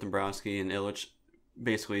there with Dombrowski and Illich.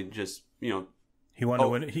 Basically, just he wanted to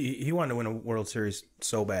win. He wanted to win a World Series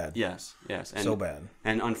so bad. Yes, and, so bad.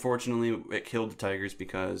 And unfortunately, it killed the Tigers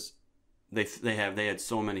because they had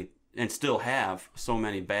so many and still have so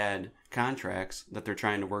many bad contracts that they're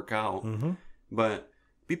trying to work out. Mm-hmm. But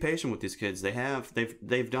be patient with these kids.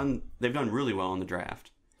 They've done really well in the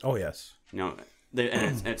draft. Oh yes.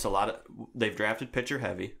 It's a lot of, they've drafted pitcher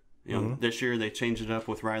heavy. This year they changed it up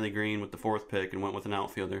with Riley Green with the 4th pick and went with an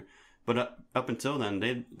outfielder. But up until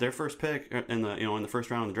then, their first pick in the first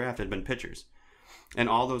round of the draft had been pitchers, and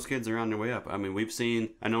all those kids are on their way up. I mean,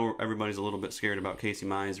 I know everybody's a little bit scared about Casey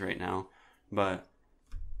Mize right now, but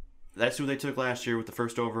that's who they took last year with the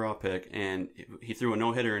first overall pick, and he threw a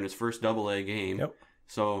no-hitter in his first Double-A game. Yep.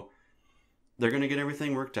 So they're going to get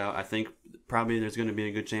everything worked out. I think probably there's going to be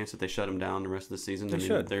a good chance that they shut him down the rest of the season.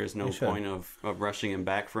 There's no point of rushing him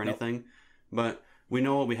back for anything. Nope. But we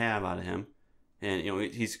know what we have out of him, and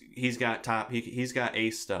he's got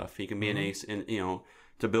ace stuff. He can be an ace, and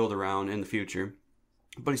to build around in the future.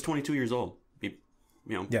 But he's 22 years old.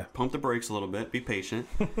 Pump the brakes a little bit. Be patient.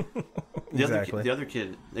 The other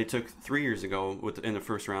kid they took 3 years ago in the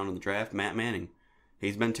first round of the draft, Matt Manning.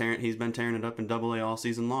 He's been tearing it up in Double-A all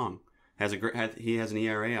season long. He has an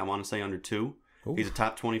ERA, I want to say, under 2. Ooh. He's a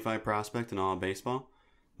top 25 prospect in all of baseball.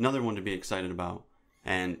 Another one to be excited about.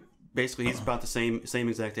 And basically, he's about the same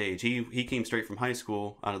exact age. He came straight from high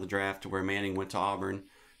school out of the draft to where Manning went to Auburn.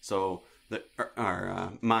 So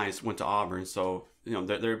Mize went to Auburn. So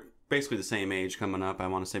they're basically the same age coming up. I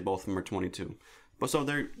want to say both of them are 22. But so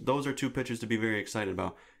those are 2 pitchers to be very excited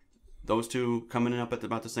about. Those 2 coming up at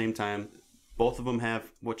about the same time. Both of them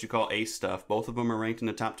have what you call ace stuff. Both of them are ranked in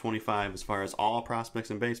the top 25 as far as all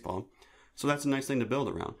prospects in baseball. So that's a nice thing to build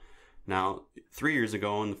around. Now, 3 years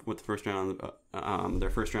ago, with the first round,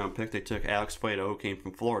 their first round pick, they took Alex Faedo, who came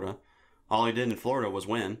from Florida. All he did in Florida was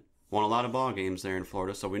win. Won a lot of ball games there in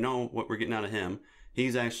Florida, so we know what we're getting out of him.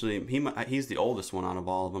 He's the oldest one out of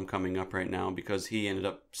all of them coming up right now, because he ended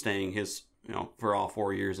up staying for all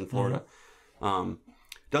 4 years in Florida. Mm-hmm.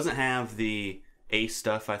 Doesn't have the ace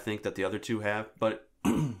stuff, I think, that the other 2 have, but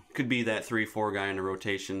could be that 3-4 guy in the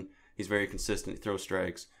rotation. He's very consistent. He throws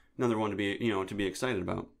strikes. Another one to be excited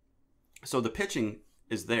about. So the pitching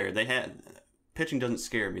is there. Pitching doesn't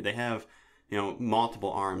scare me. They have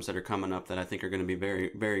multiple arms that are coming up that I think are going to be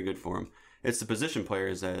very, very good for them. It's the position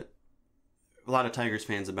players that a lot of Tigers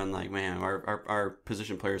fans have been like, man, our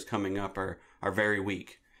position players coming up are very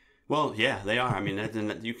weak. Well, yeah, they are. I mean,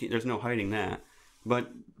 there's no hiding that.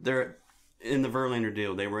 But they're in the Verlander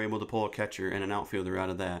deal. They were able to pull a catcher and an outfielder out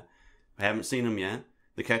of that. I haven't seen them yet.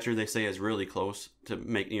 The catcher, they say, is really close to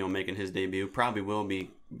making his debut. Probably will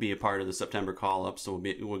be a part of the September call up, so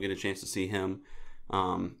we'll get a chance to see him.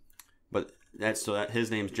 But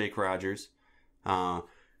his name's Jake Rogers.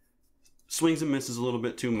 Swings and misses a little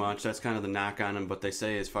bit too much. That's kind of the knock on him. But they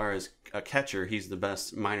say, as far as a catcher, he's the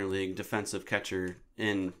best minor league defensive catcher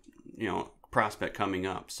in prospect coming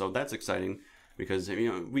up. So that's exciting, because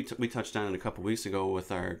we touched on it a couple weeks ago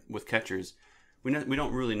with catchers. We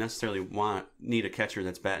don't really necessarily need a catcher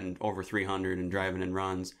that's batting over 300 and driving in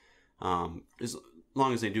runs, as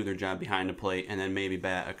long as they do their job behind the plate, and then maybe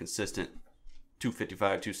bat a consistent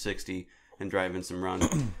 255, 260 and drive in some runs.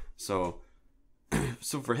 So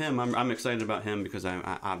for him, I'm excited about him, because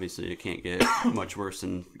obviously it can't get much worse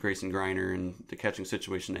than Grayson Greiner and the catching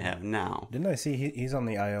situation they have now. Didn't I see he's on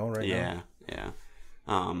the IL right now? Yeah.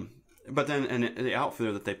 But then, and the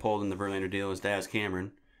outfielder that they pulled in the Verlander deal is Daz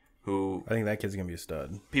Cameron, who I think that kid's gonna be a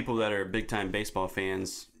stud. People that are big time baseball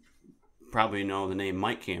fans probably know the name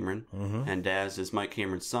Mike Cameron, and Daz is Mike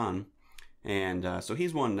Cameron's son, and so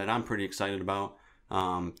he's one that I'm pretty excited about.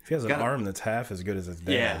 If he has an arm that's half as good as his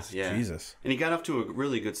dad's, Jesus. And he got off to a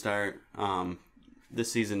really good start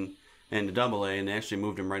this season into Double-A, and they actually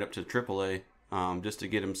moved him right up to Triple-A just to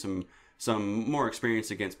get him some more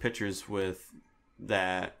experience against pitchers with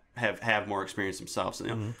that have more experience themselves. You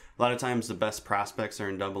know, a lot of times the best prospects are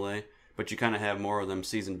in Double-A, but you kind of have more of them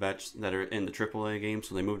seasoned vets that are in the Triple-A game,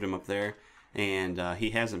 so they moved him up there, and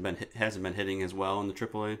he hasn't been hitting as well in the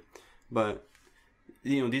Triple-A, but.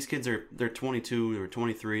 You know, these kids they're 22 or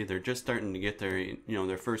 23. They're just starting to get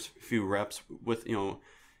their first few reps with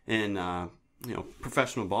in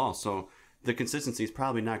professional ball. So the consistency is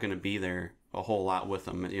probably not going to be there a whole lot with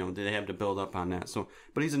them. You know, they have to build up on that. So,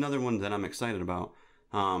 but he's another one that I'm excited about.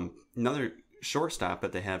 Another shortstop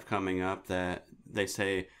that they have coming up that they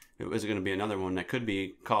say is going to be another one that could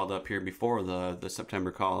be called up here before the September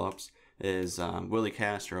call-ups is Willie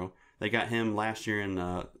Castro. They got him last year in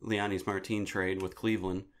the Leonis Martin trade with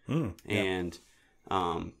Cleveland, and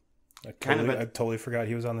I totally forgot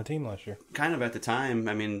he was on the team last year. Kind of at the time,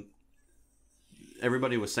 I mean,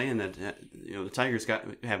 everybody was saying that the Tigers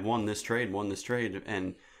have won this trade,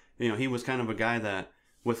 and he was kind of a guy that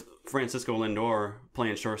with Francisco Lindor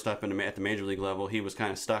playing shortstop at the major league level, he was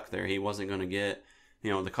kind of stuck there. He wasn't going to get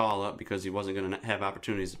the call up because he wasn't going to have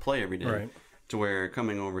opportunities to play every day. Right. To where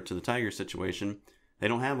coming over to the Tigers situation. They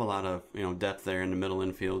don't have a lot of depth there in the middle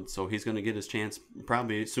infield, so he's going to get his chance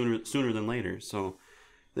probably sooner than later. So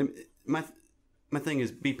my thing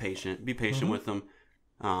is be patient with them.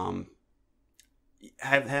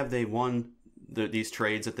 Have they won these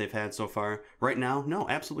trades that they've had so far? Right now, no,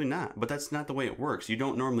 absolutely not. But that's not the way it works. You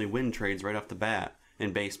don't normally win trades right off the bat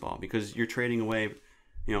in baseball because you're trading away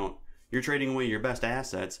your best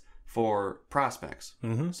assets for prospects.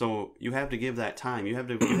 So you have to give that time. You have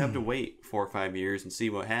to wait 4 or 5 years and see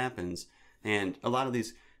what happens. And a lot of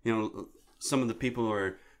these, some of the people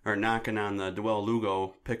are knocking on the Duel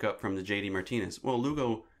Lugo pickup from the JD Martinez. Well,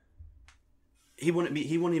 Lugo, he wouldn't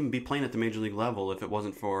even be playing at the major league level if it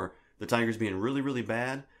wasn't for the Tigers being really, really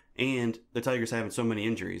bad and the Tigers having so many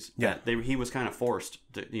injuries. Yeah, he was kind of forced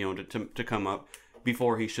to come up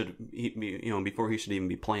before he should even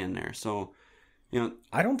be playing there. So.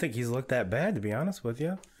 I don't think he's looked that bad, to be honest with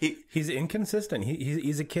you. He's inconsistent.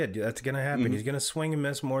 He's a kid. That's going to happen. He's going to swing and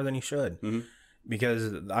miss more than he should.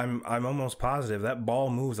 Because I'm almost positive that ball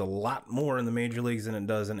moves a lot more in the major leagues than it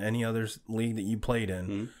does in any other league that you played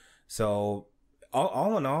in. So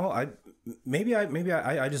all in all, I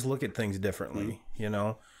just look at things differently,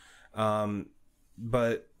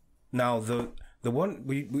 But now the one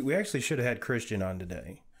we actually should have had Christian on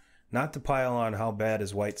today, not to pile on how bad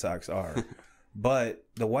his White Sox are. But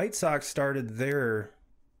the White Sox started their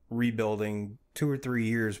rebuilding 2 or 3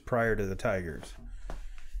 years prior to the Tigers.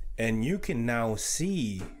 And you can now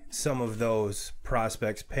see some of those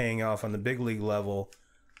prospects paying off on the big league level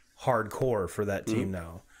hardcore for that team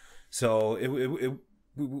now. So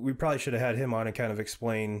we probably should have had him on and kind of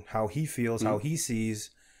explain how he feels, how he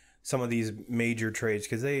sees some of these major trades.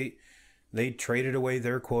 Because they traded away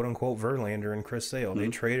their quote-unquote Verlander and Chris Sale. They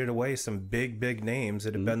traded away some big names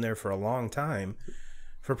that have been there for a long time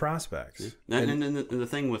for prospects. And the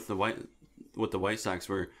thing with the White Sox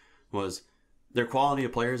was their quality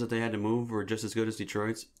of players that they had to move were just as good as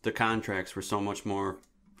Detroit's. The contracts were so much more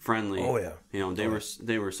friendly. Oh yeah. They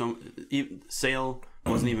were so Sale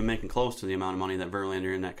wasn't even making close to the amount of money that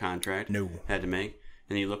Verlander in that contract had to make.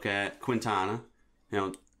 And you look at Quintana,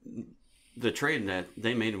 the trade that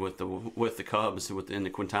they made with the Cubs in the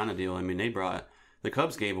Quintana deal, I mean, the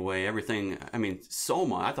Cubs gave away everything. I mean, so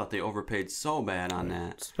much. I thought they overpaid so bad on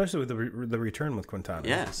that, especially with the return with Quintana.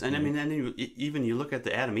 Yes, and I mean, then you look at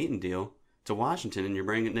the Adam Eaton deal to Washington, and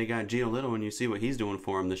they got Gio Little, and you see what he's doing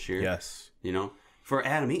for him this year. Yes, for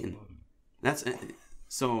Adam Eaton, that's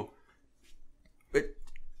so.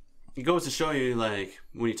 It goes to show you, like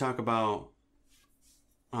when you talk about,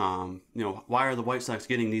 why are the White Sox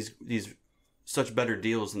getting these such better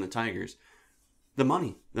deals than the Tigers? The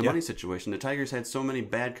money situation. The Tigers had so many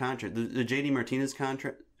bad contracts. The JD Martinez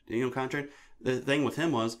contract. The thing with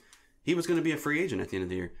him was he was going to be a free agent at the end of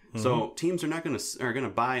the year. So teams are not going to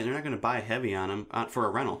buy heavy on him for a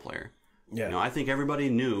rental player. Yeah. I think everybody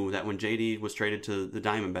knew that when JD was traded to the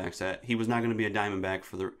Diamondbacks that he was not going to be a Diamondback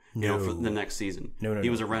for the for the next season. He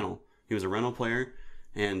was a rental. He was a rental player.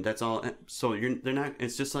 And that's all. So they're not.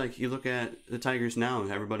 It's just like you look at the Tigers now.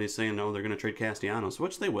 Everybody's saying, no, they're going to trade Castellanos,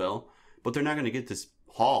 which they will, but they're not going to get this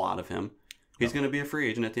haul out of him. He's going to be a free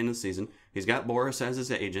agent at the end of the season. He's got Boris as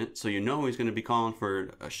his agent, so he's going to be calling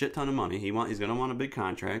for a shit ton of money. He's going to want a big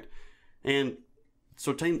contract, and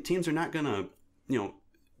so teams are not going to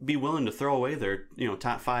be willing to throw away their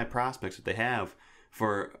top 5 prospects that they have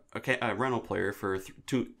for a rental player for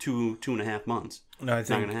 2.5 months. No,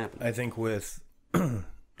 it's not going to happen. I think with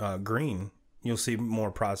Green, you'll see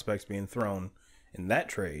more prospects being thrown in that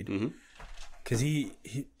trade. because he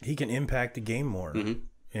can impact the game more.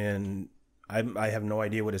 And I have no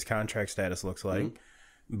idea what his contract status looks like,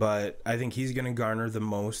 but I think he's going to garner the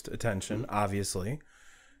most attention, obviously,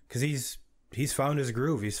 because he's found his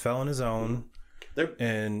groove. He's found his own,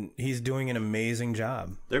 and he's doing an amazing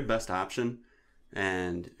job. Their best option,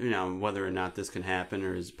 and whether or not this can happen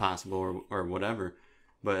or is possible or whatever,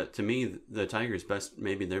 but to me, the Tigers'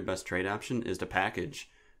 maybe their best trade option is to package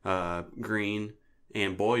Green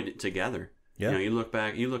and Boyd together. Yeah. You look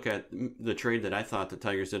at the trade that I thought the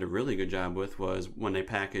Tigers did a really good job with was when they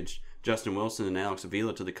packaged Justin Wilson and Alex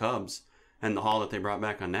Avila to the Cubs, and the haul that they brought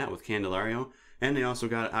back on that with Candelario. And they also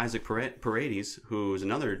got Isaac Paredes, who's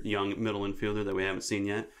another young middle infielder that we haven't seen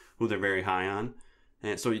yet, who they're very high on.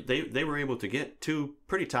 And so they were able to get two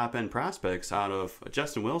pretty top-end prospects out of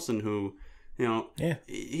Justin Wilson, who,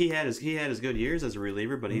 he had his good years as a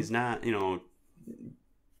reliever, but he's not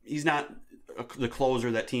the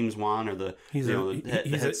closer that teams want, or the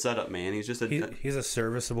head setup man. He's just he's a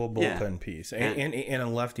serviceable bullpen piece, and a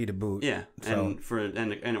lefty to boot. Yeah, so.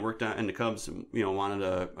 and it worked out. And the Cubs, wanted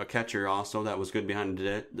a catcher also that was good behind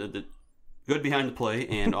good behind the plate,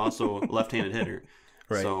 and also left-handed hitter.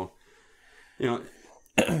 Right. So,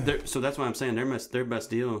 so that's why I'm saying their best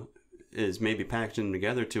deal is maybe packaging them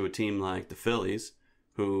together to a team like the Phillies,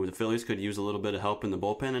 who the Phillies could use a little bit of help in the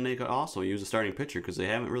bullpen, and they could also use a starting pitcher because they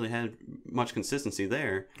haven't really had much consistency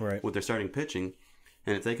there with their starting pitching.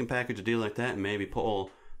 And if they can package a deal like that and maybe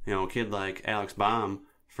pull, a kid like Alex Baum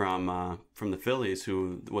from the Phillies,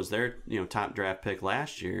 who was their top draft pick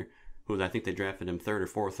last year, who I think they drafted him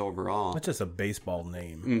 3rd or 4th overall. That's just a baseball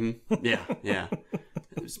name. Yeah.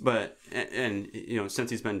 But and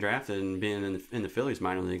since he's been drafted and being in the Phillies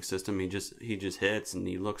minor league system, he just hits, and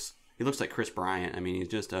he looks like Chris Bryant. I mean, he's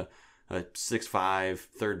just a 6'5"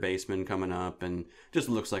 third baseman coming up, and just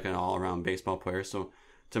looks like an all-around baseball player. So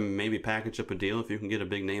to maybe package up a deal, if you can get a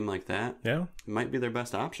big name like that, it might be their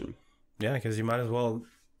best option. Yeah, because you might as well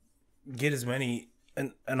get as many,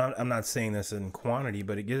 and I'm not saying this in quantity,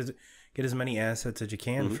 but get as many assets as you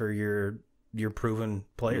can for your proven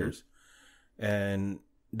players. And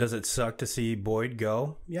does it suck to see Boyd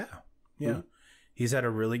go? Yeah. He's had a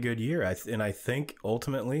really good year, and I think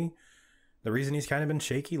ultimately the reason he's kind of been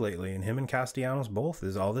shaky lately, and him and Castellanos both,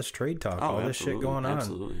 is all this trade talk, all this shit going on.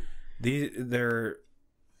 Absolutely. They're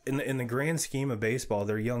in the grand scheme of baseball,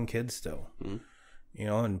 they're young kids still.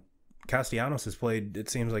 And Castellanos has played, it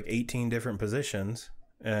seems like, 18 different positions,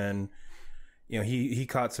 and he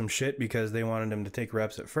caught some shit because they wanted him to take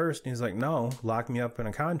reps at first, and he's like, no, lock me up in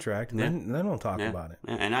a contract, and then we'll talk about it.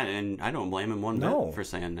 And I don't blame him one bit for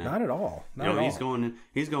saying that. Not at all. Not at all.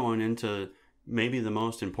 He's going into maybe the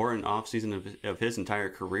most important offseason of his entire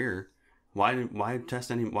career. Why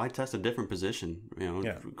test a different position?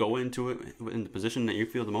 Go into it in the position that you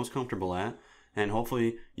feel the most comfortable at, and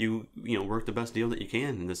hopefully you work the best deal that you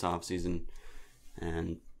can in this offseason.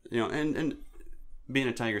 And and being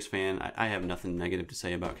a Tigers fan, I have nothing negative to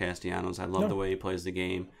say about Castellanos. I love the way he plays the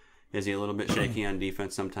game. Is he a little bit shaky on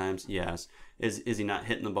defense sometimes? Yes. Is he not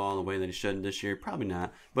hitting the ball the way that he should this year? Probably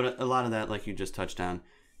not. But a lot of that, like you just touched on,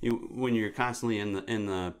 when you're constantly in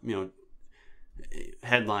the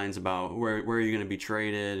headlines about where are you going to be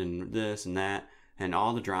traded and this and that and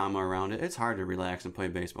all the drama around it, it's hard to relax and play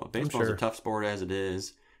baseball. Baseball's a tough sport as it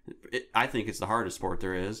is. I think it's the hardest sport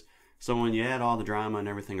there is. So when you add all the drama and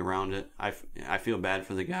everything around it, I feel bad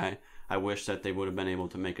for the guy. I wish that they would have been able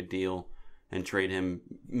to make a deal and trade him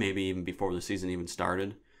maybe even before the season even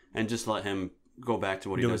started, and just let him go back to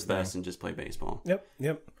what he does best and just play baseball.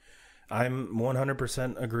 Yep. I'm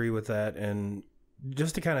 100% agree with that. And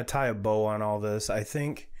just to kind of tie a bow on all this, I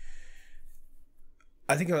think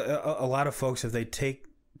a lot of folks, if they take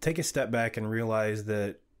a step back and realize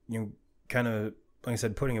that, kind of, like I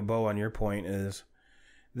said, putting a bow on your point, is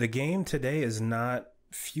the game today is not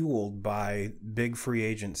fueled by big free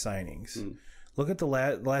agent signings. Look at the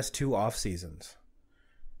last two off seasons.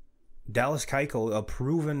 Dallas Keuchel, a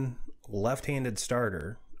proven left-handed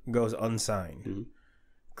starter, goes unsigned.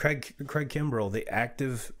 Craig Kimbrell, the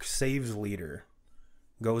active saves leader,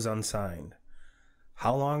 goes unsigned.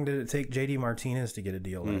 How long did it take JD Martinez to get a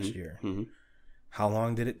deal last year? How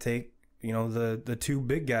long did it take, the two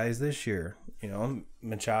big guys this year,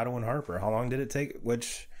 Machado and Harper? How long did it take?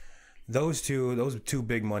 Which those two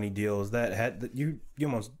big money deals that you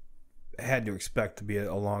almost had to expect to be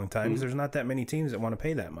a long time, because there's not that many teams that want to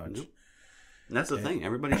pay that much. And that's the thing.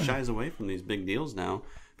 Everybody shies away from these big deals now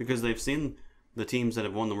because they've seen the teams that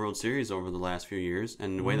have won the World Series over the last few years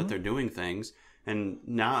and the way that they're doing things, and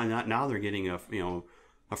now they're getting a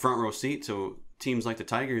front row seat to teams like the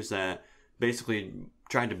Tigers that basically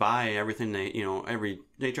tried to buy everything they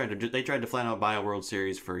tried to flat out buy a World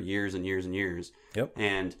Series for years and years and years. Yep.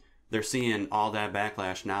 And they're seeing all that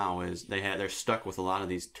backlash now is they're stuck with a lot of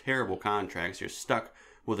these terrible contracts. You're stuck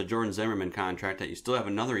with a Jordan Zimmerman contract that you still have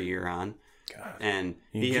another year on. God. And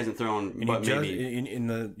he hasn't thrown, but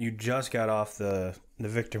maybe you just got off the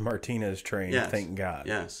Victor Martinez train. Yes. Thank God.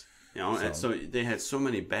 Yes. And so they had so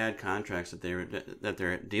many bad contracts that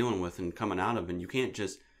they're dealing with and coming out of, and you can't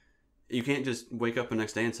just wake up the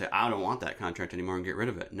next day and say, I don't want that contract anymore and get rid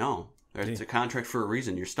of it. No, it's a contract for a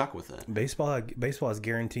reason. You're stuck with it. Baseball has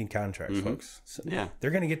guaranteed contracts, folks. So yeah,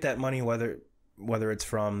 they're going to get that money whether it's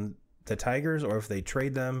from the Tigers or if they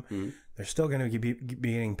trade them. They're still going to be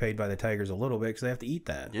getting paid by the Tigers a little bit because they have to eat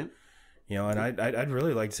that. Yep. And I'd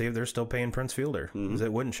really like to see if they're still paying Prince Fielder, because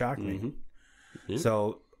it wouldn't shock me. Yeah.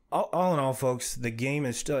 So all in all, folks, the game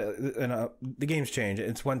is still the game's changed.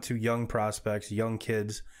 It's went to young prospects, young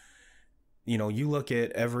kids. You look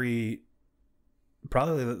at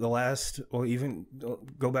probably the last, or even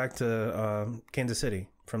go back to Kansas City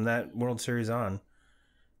from that World Series on,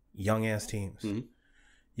 young ass teams.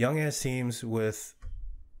 Young ass teams with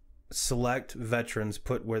select veterans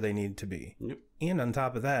put where they need to be. Yep. And on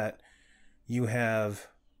top of that, you have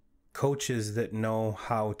coaches that know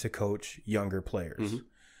how to coach younger players.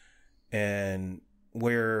 And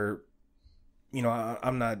where,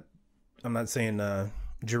 I'm not saying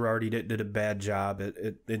Girardi did a bad job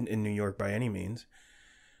in New York by any means.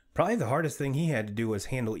 Probably the hardest thing he had to do was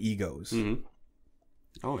handle egos.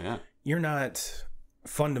 Oh, yeah. You're not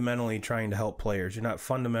fundamentally trying to help players. You're not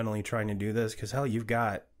fundamentally trying to do this because, hell, you've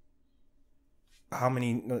got how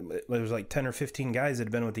many? There's like 10 or 15 guys that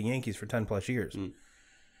have been with the Yankees for 10 plus years.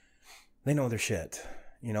 They know their shit.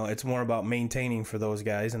 It's more about maintaining for those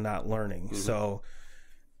guys and not learning. So,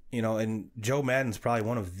 and Joe Madden's probably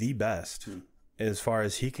one of the best as far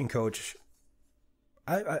as he can coach.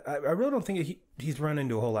 I really don't think he's run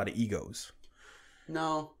into a whole lot of egos.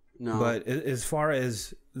 No. But as far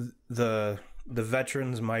as the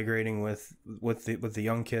veterans migrating with the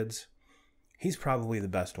young kids, he's probably the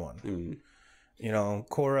best one.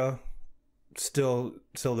 Cora, still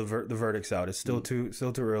the verdict's out. It's still too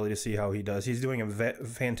early to see how he does. He's doing a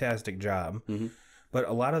fantastic job. But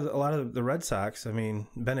a lot of the Red Sox, I mean,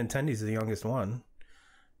 Benintendi's the youngest one.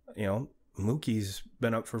 Mookie's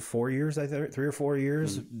been up for 4 years, I think, 3 or 4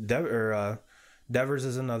 years. Devers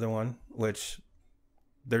is another one, which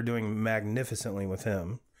they're doing magnificently with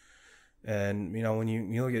him. And when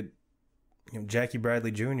you look at Jackie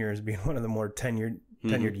Bradley Jr. as being one of the more tenured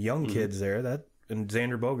young kids there, and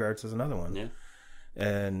Xander Bogaerts is another one. Yeah.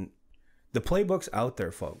 And the playbook's out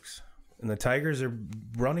there, folks. And the Tigers are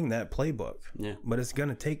running that playbook. Yeah. But it's going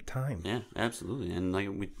to take time. Yeah, absolutely. And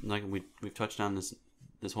we've touched on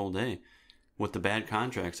this whole day with the bad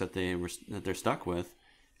contracts that they're stuck with,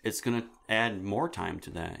 it's going to add more time to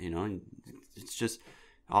that, And it's just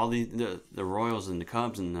all the Royals and the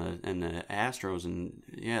Cubs and the Astros, and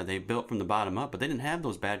they built from the bottom up, but they didn't have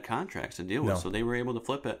those bad contracts to deal with, so they were able to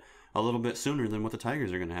flip it a little bit sooner than what the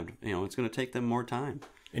Tigers are going to have. It's going to take them more time.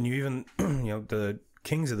 And you even, the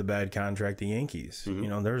kings of the bad contract, the Yankees.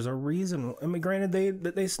 There's a reason. I mean, granted,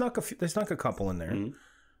 they snuck a couple in there,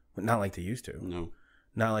 but not like they used to. No,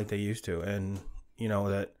 not like they used to. And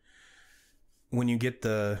that when you get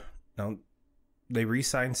they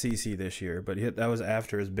re-signed CeCe this year, but that was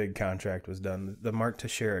after his big contract was done, the Mark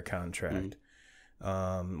Teixeira contract,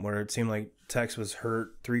 where it seemed like Tex was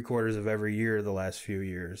hurt 3/4 of every year the last few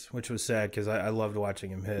years, which was sad because I loved watching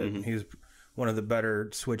him hit. He was one of the better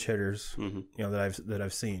switch hitters that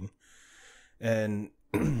I've seen. And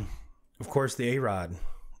of course the A-Rod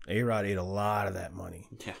ate a lot of that money.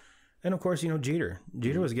 Yeah. And of course, Jeter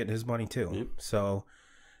was getting his money too. Yep. So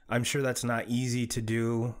I'm sure that's not easy to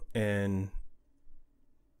do, and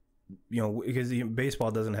because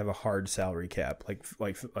baseball doesn't have a hard salary cap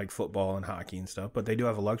like football and hockey and stuff, but they do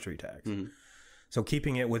have a luxury tax. So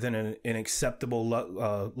keeping it within an acceptable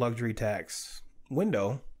luxury tax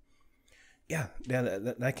window,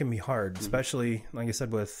 that can be hard, especially like I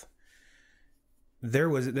said, there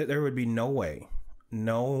would be no way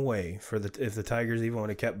if the Tigers even would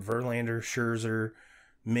have kept Verlander, Scherzer,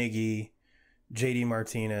 Miggy, JD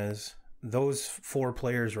Martinez. Those 4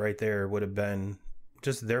 players right there would have been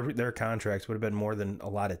just their contracts would have been more than a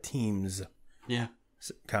lot of teams'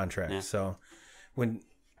 contracts. Yeah. So when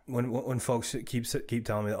folks keep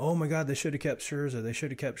telling me, oh my God, they should have kept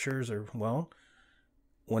Scherzer. Well,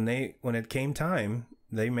 when it came time,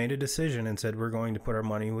 they made a decision and said, we're going to put our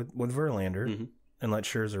money with Verlander and let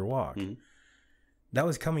Scherzer walk. That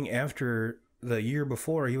was coming after the year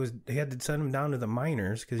before he had to send him down to the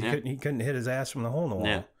minors because he couldn't hit his ass from the hole in the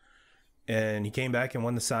wall. and he came back and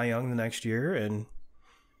won the Cy Young the next year. And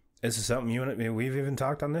this is something we've even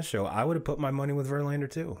talked on this show. I would have put my money with Verlander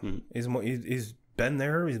too. He's been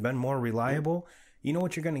there. He's been more reliable. You know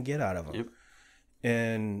what you're going to get out of him. Yep.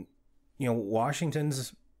 And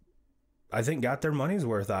Washington's, I think, got their money's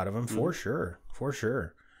worth out of him for sure.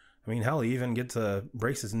 I mean, hell, he even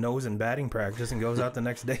breaks his nose in batting practice and goes out the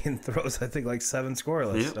next day and throws, I think, like 7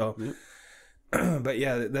 scoreless. Yep. So, Yep. But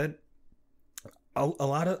yeah, that a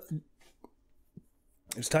lot of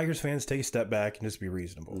as Tigers fans, take a step back and just be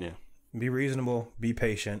reasonable. Yeah. Be reasonable. Be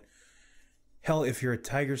patient. Hell, if you're a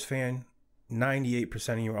Tigers fan,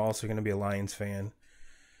 98% of you are also going to be a Lions fan.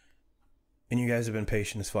 And you guys have been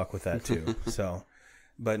patient as fuck with that too. So,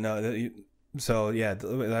 but no, yeah,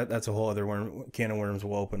 that's a whole other can of worms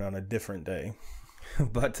we'll open on a different day.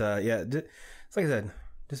 But yeah, it's like I said,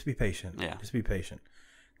 just be patient. Yeah. Just be patient.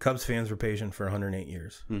 Cubs fans were patient for 108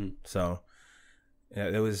 years. Mm-hmm. So, yeah,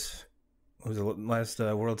 it was the last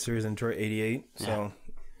World Series in Detroit, 88. So,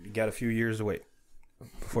 you got a few years to wait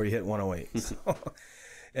before you hit 108. So,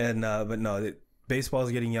 and but no, baseball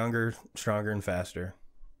is getting younger, stronger, and faster.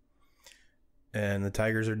 And the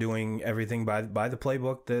Tigers are doing everything by the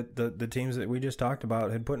playbook that the teams that we just talked about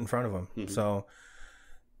had put in front of them. Mm-hmm. So,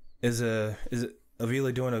 is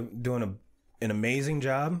Avila doing an amazing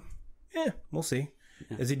job? Yeah, we'll see.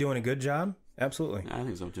 Yeah. Is he doing a good job? Absolutely. I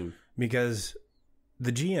think so too. Because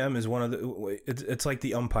the GM is one of the. It's like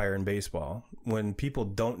the umpire in baseball. When people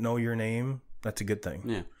don't know your name, that's a good thing.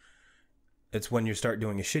 Yeah. It's when you start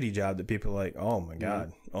doing a shitty job that people are like, oh my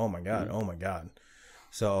god, oh my god, oh my god.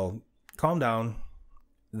 So calm down.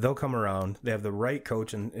 They'll come around. They have the right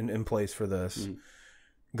coach in place for this. Mm.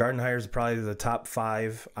 Gardenhire is probably the top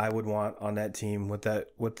 5 I would want on that team with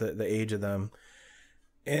the age of them.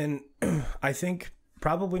 And I think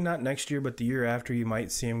probably not next year, but the year after, you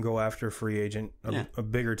might see him go after a free agent, a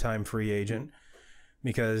bigger time free agent,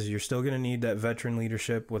 because you're still going to need that veteran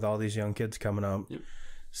leadership with all these young kids coming up. Yep.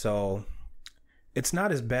 So it's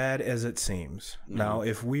not as bad as it seems. Mm-hmm. Now,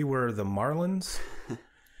 if we were the Marlins,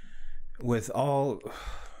 with all...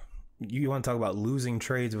 You want to talk about losing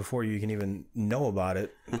trades before you can even know about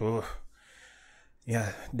it.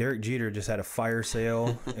 Yeah, Derek Jeter just had a fire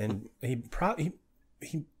sale, and he probably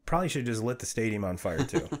should have just lit the stadium on fire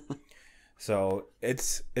too. So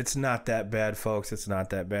it's not that bad, folks. It's not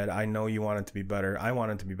that bad. I know you want it to be better. I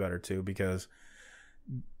want it to be better too, because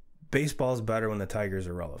baseball is better when the Tigers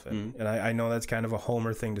are relevant. Mm. And I know that's kind of a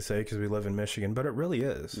homer thing to say because we live in Michigan, but it really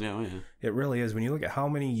is. Yeah. It really is. When you look at how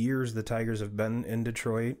many years the Tigers have been in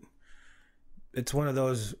Detroit, it's one of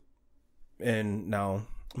those, and now,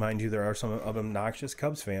 mind you, there are some of obnoxious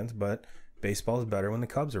Cubs fans, but baseball is better when the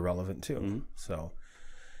Cubs are relevant too. Mm-hmm. So,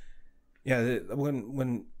 yeah,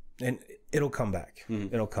 and it'll come back.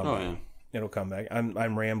 Mm-hmm. It'll come back. Yeah. It'll come back.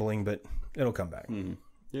 I'm rambling, but it'll come back. Mm-hmm.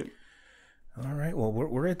 Yep. All right. Well,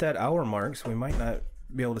 we're at that hour mark, so we might not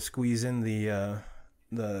be able to squeeze in the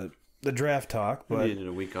draft talk, but we needed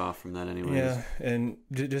a week off from that anyways. Yeah, and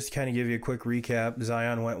just kind of give you a quick recap.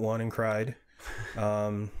 Zion went 1 and cried.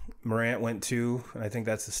 Morant went 2, and I think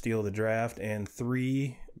that's the steal of the draft. And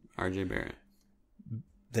 3, RJ Barrett.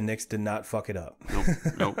 The Knicks did not fuck it up.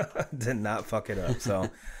 Nope. Did not fuck it up.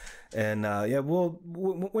 So, and yeah, we'll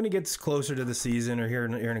when it gets closer to the season, or here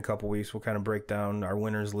in a couple weeks, we'll kind of break down our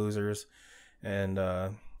winners, losers, and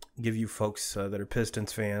give you folks that are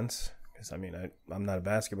Pistons fans. Because I mean, I'm not a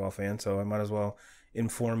basketball fan, so I might as well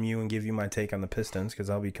inform you and give you my take on the Pistons,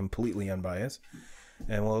 because I'll be completely unbiased,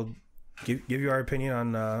 and we'll give you our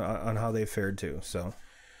opinion on how they fared too. So,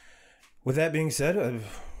 with that being said,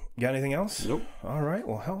 got anything else? Nope. All right.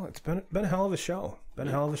 Well, hell, it's been a hell of a show. A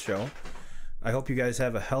hell of a show. I hope you guys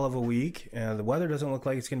have a hell of a week. The weather doesn't look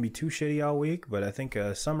like it's going to be too shitty all week, but I think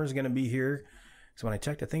summer's going to be here. So when I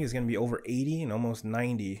checked, I think it's going to be over 80 and almost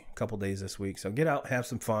 90 a couple days this week. So get out, have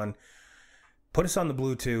some fun. Put us on the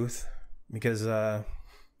Bluetooth, because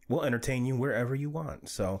we'll entertain you wherever you want.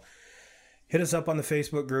 So hit us up on the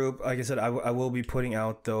Facebook group. Like I said, I will be putting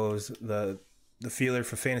out the feeler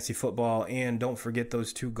for fantasy football, and don't forget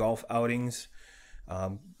those 2 golf outings.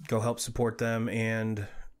 Go help support them. And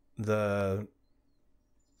the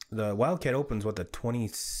Wildcat Open's the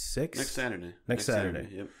 26th? Next Saturday.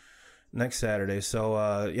 Yep. Next Saturday.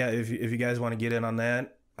 So yeah, if you guys want to get in on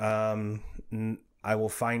that, I will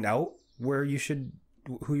find out who you should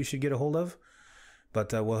get a hold of,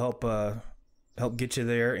 but we'll help get you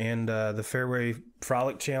there. And the Fairway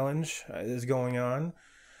Frolic Challenge is going on,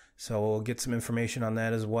 so we'll get some information on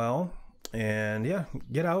that as well. And yeah,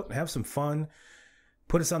 get out, have some fun.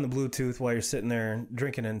 Put us on the Bluetooth while you're sitting there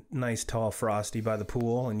drinking a nice tall Frosty by the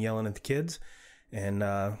pool and yelling at the kids. And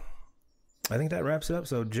I think that wraps it up.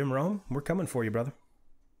 So, Jim Rome, we're coming for you, brother.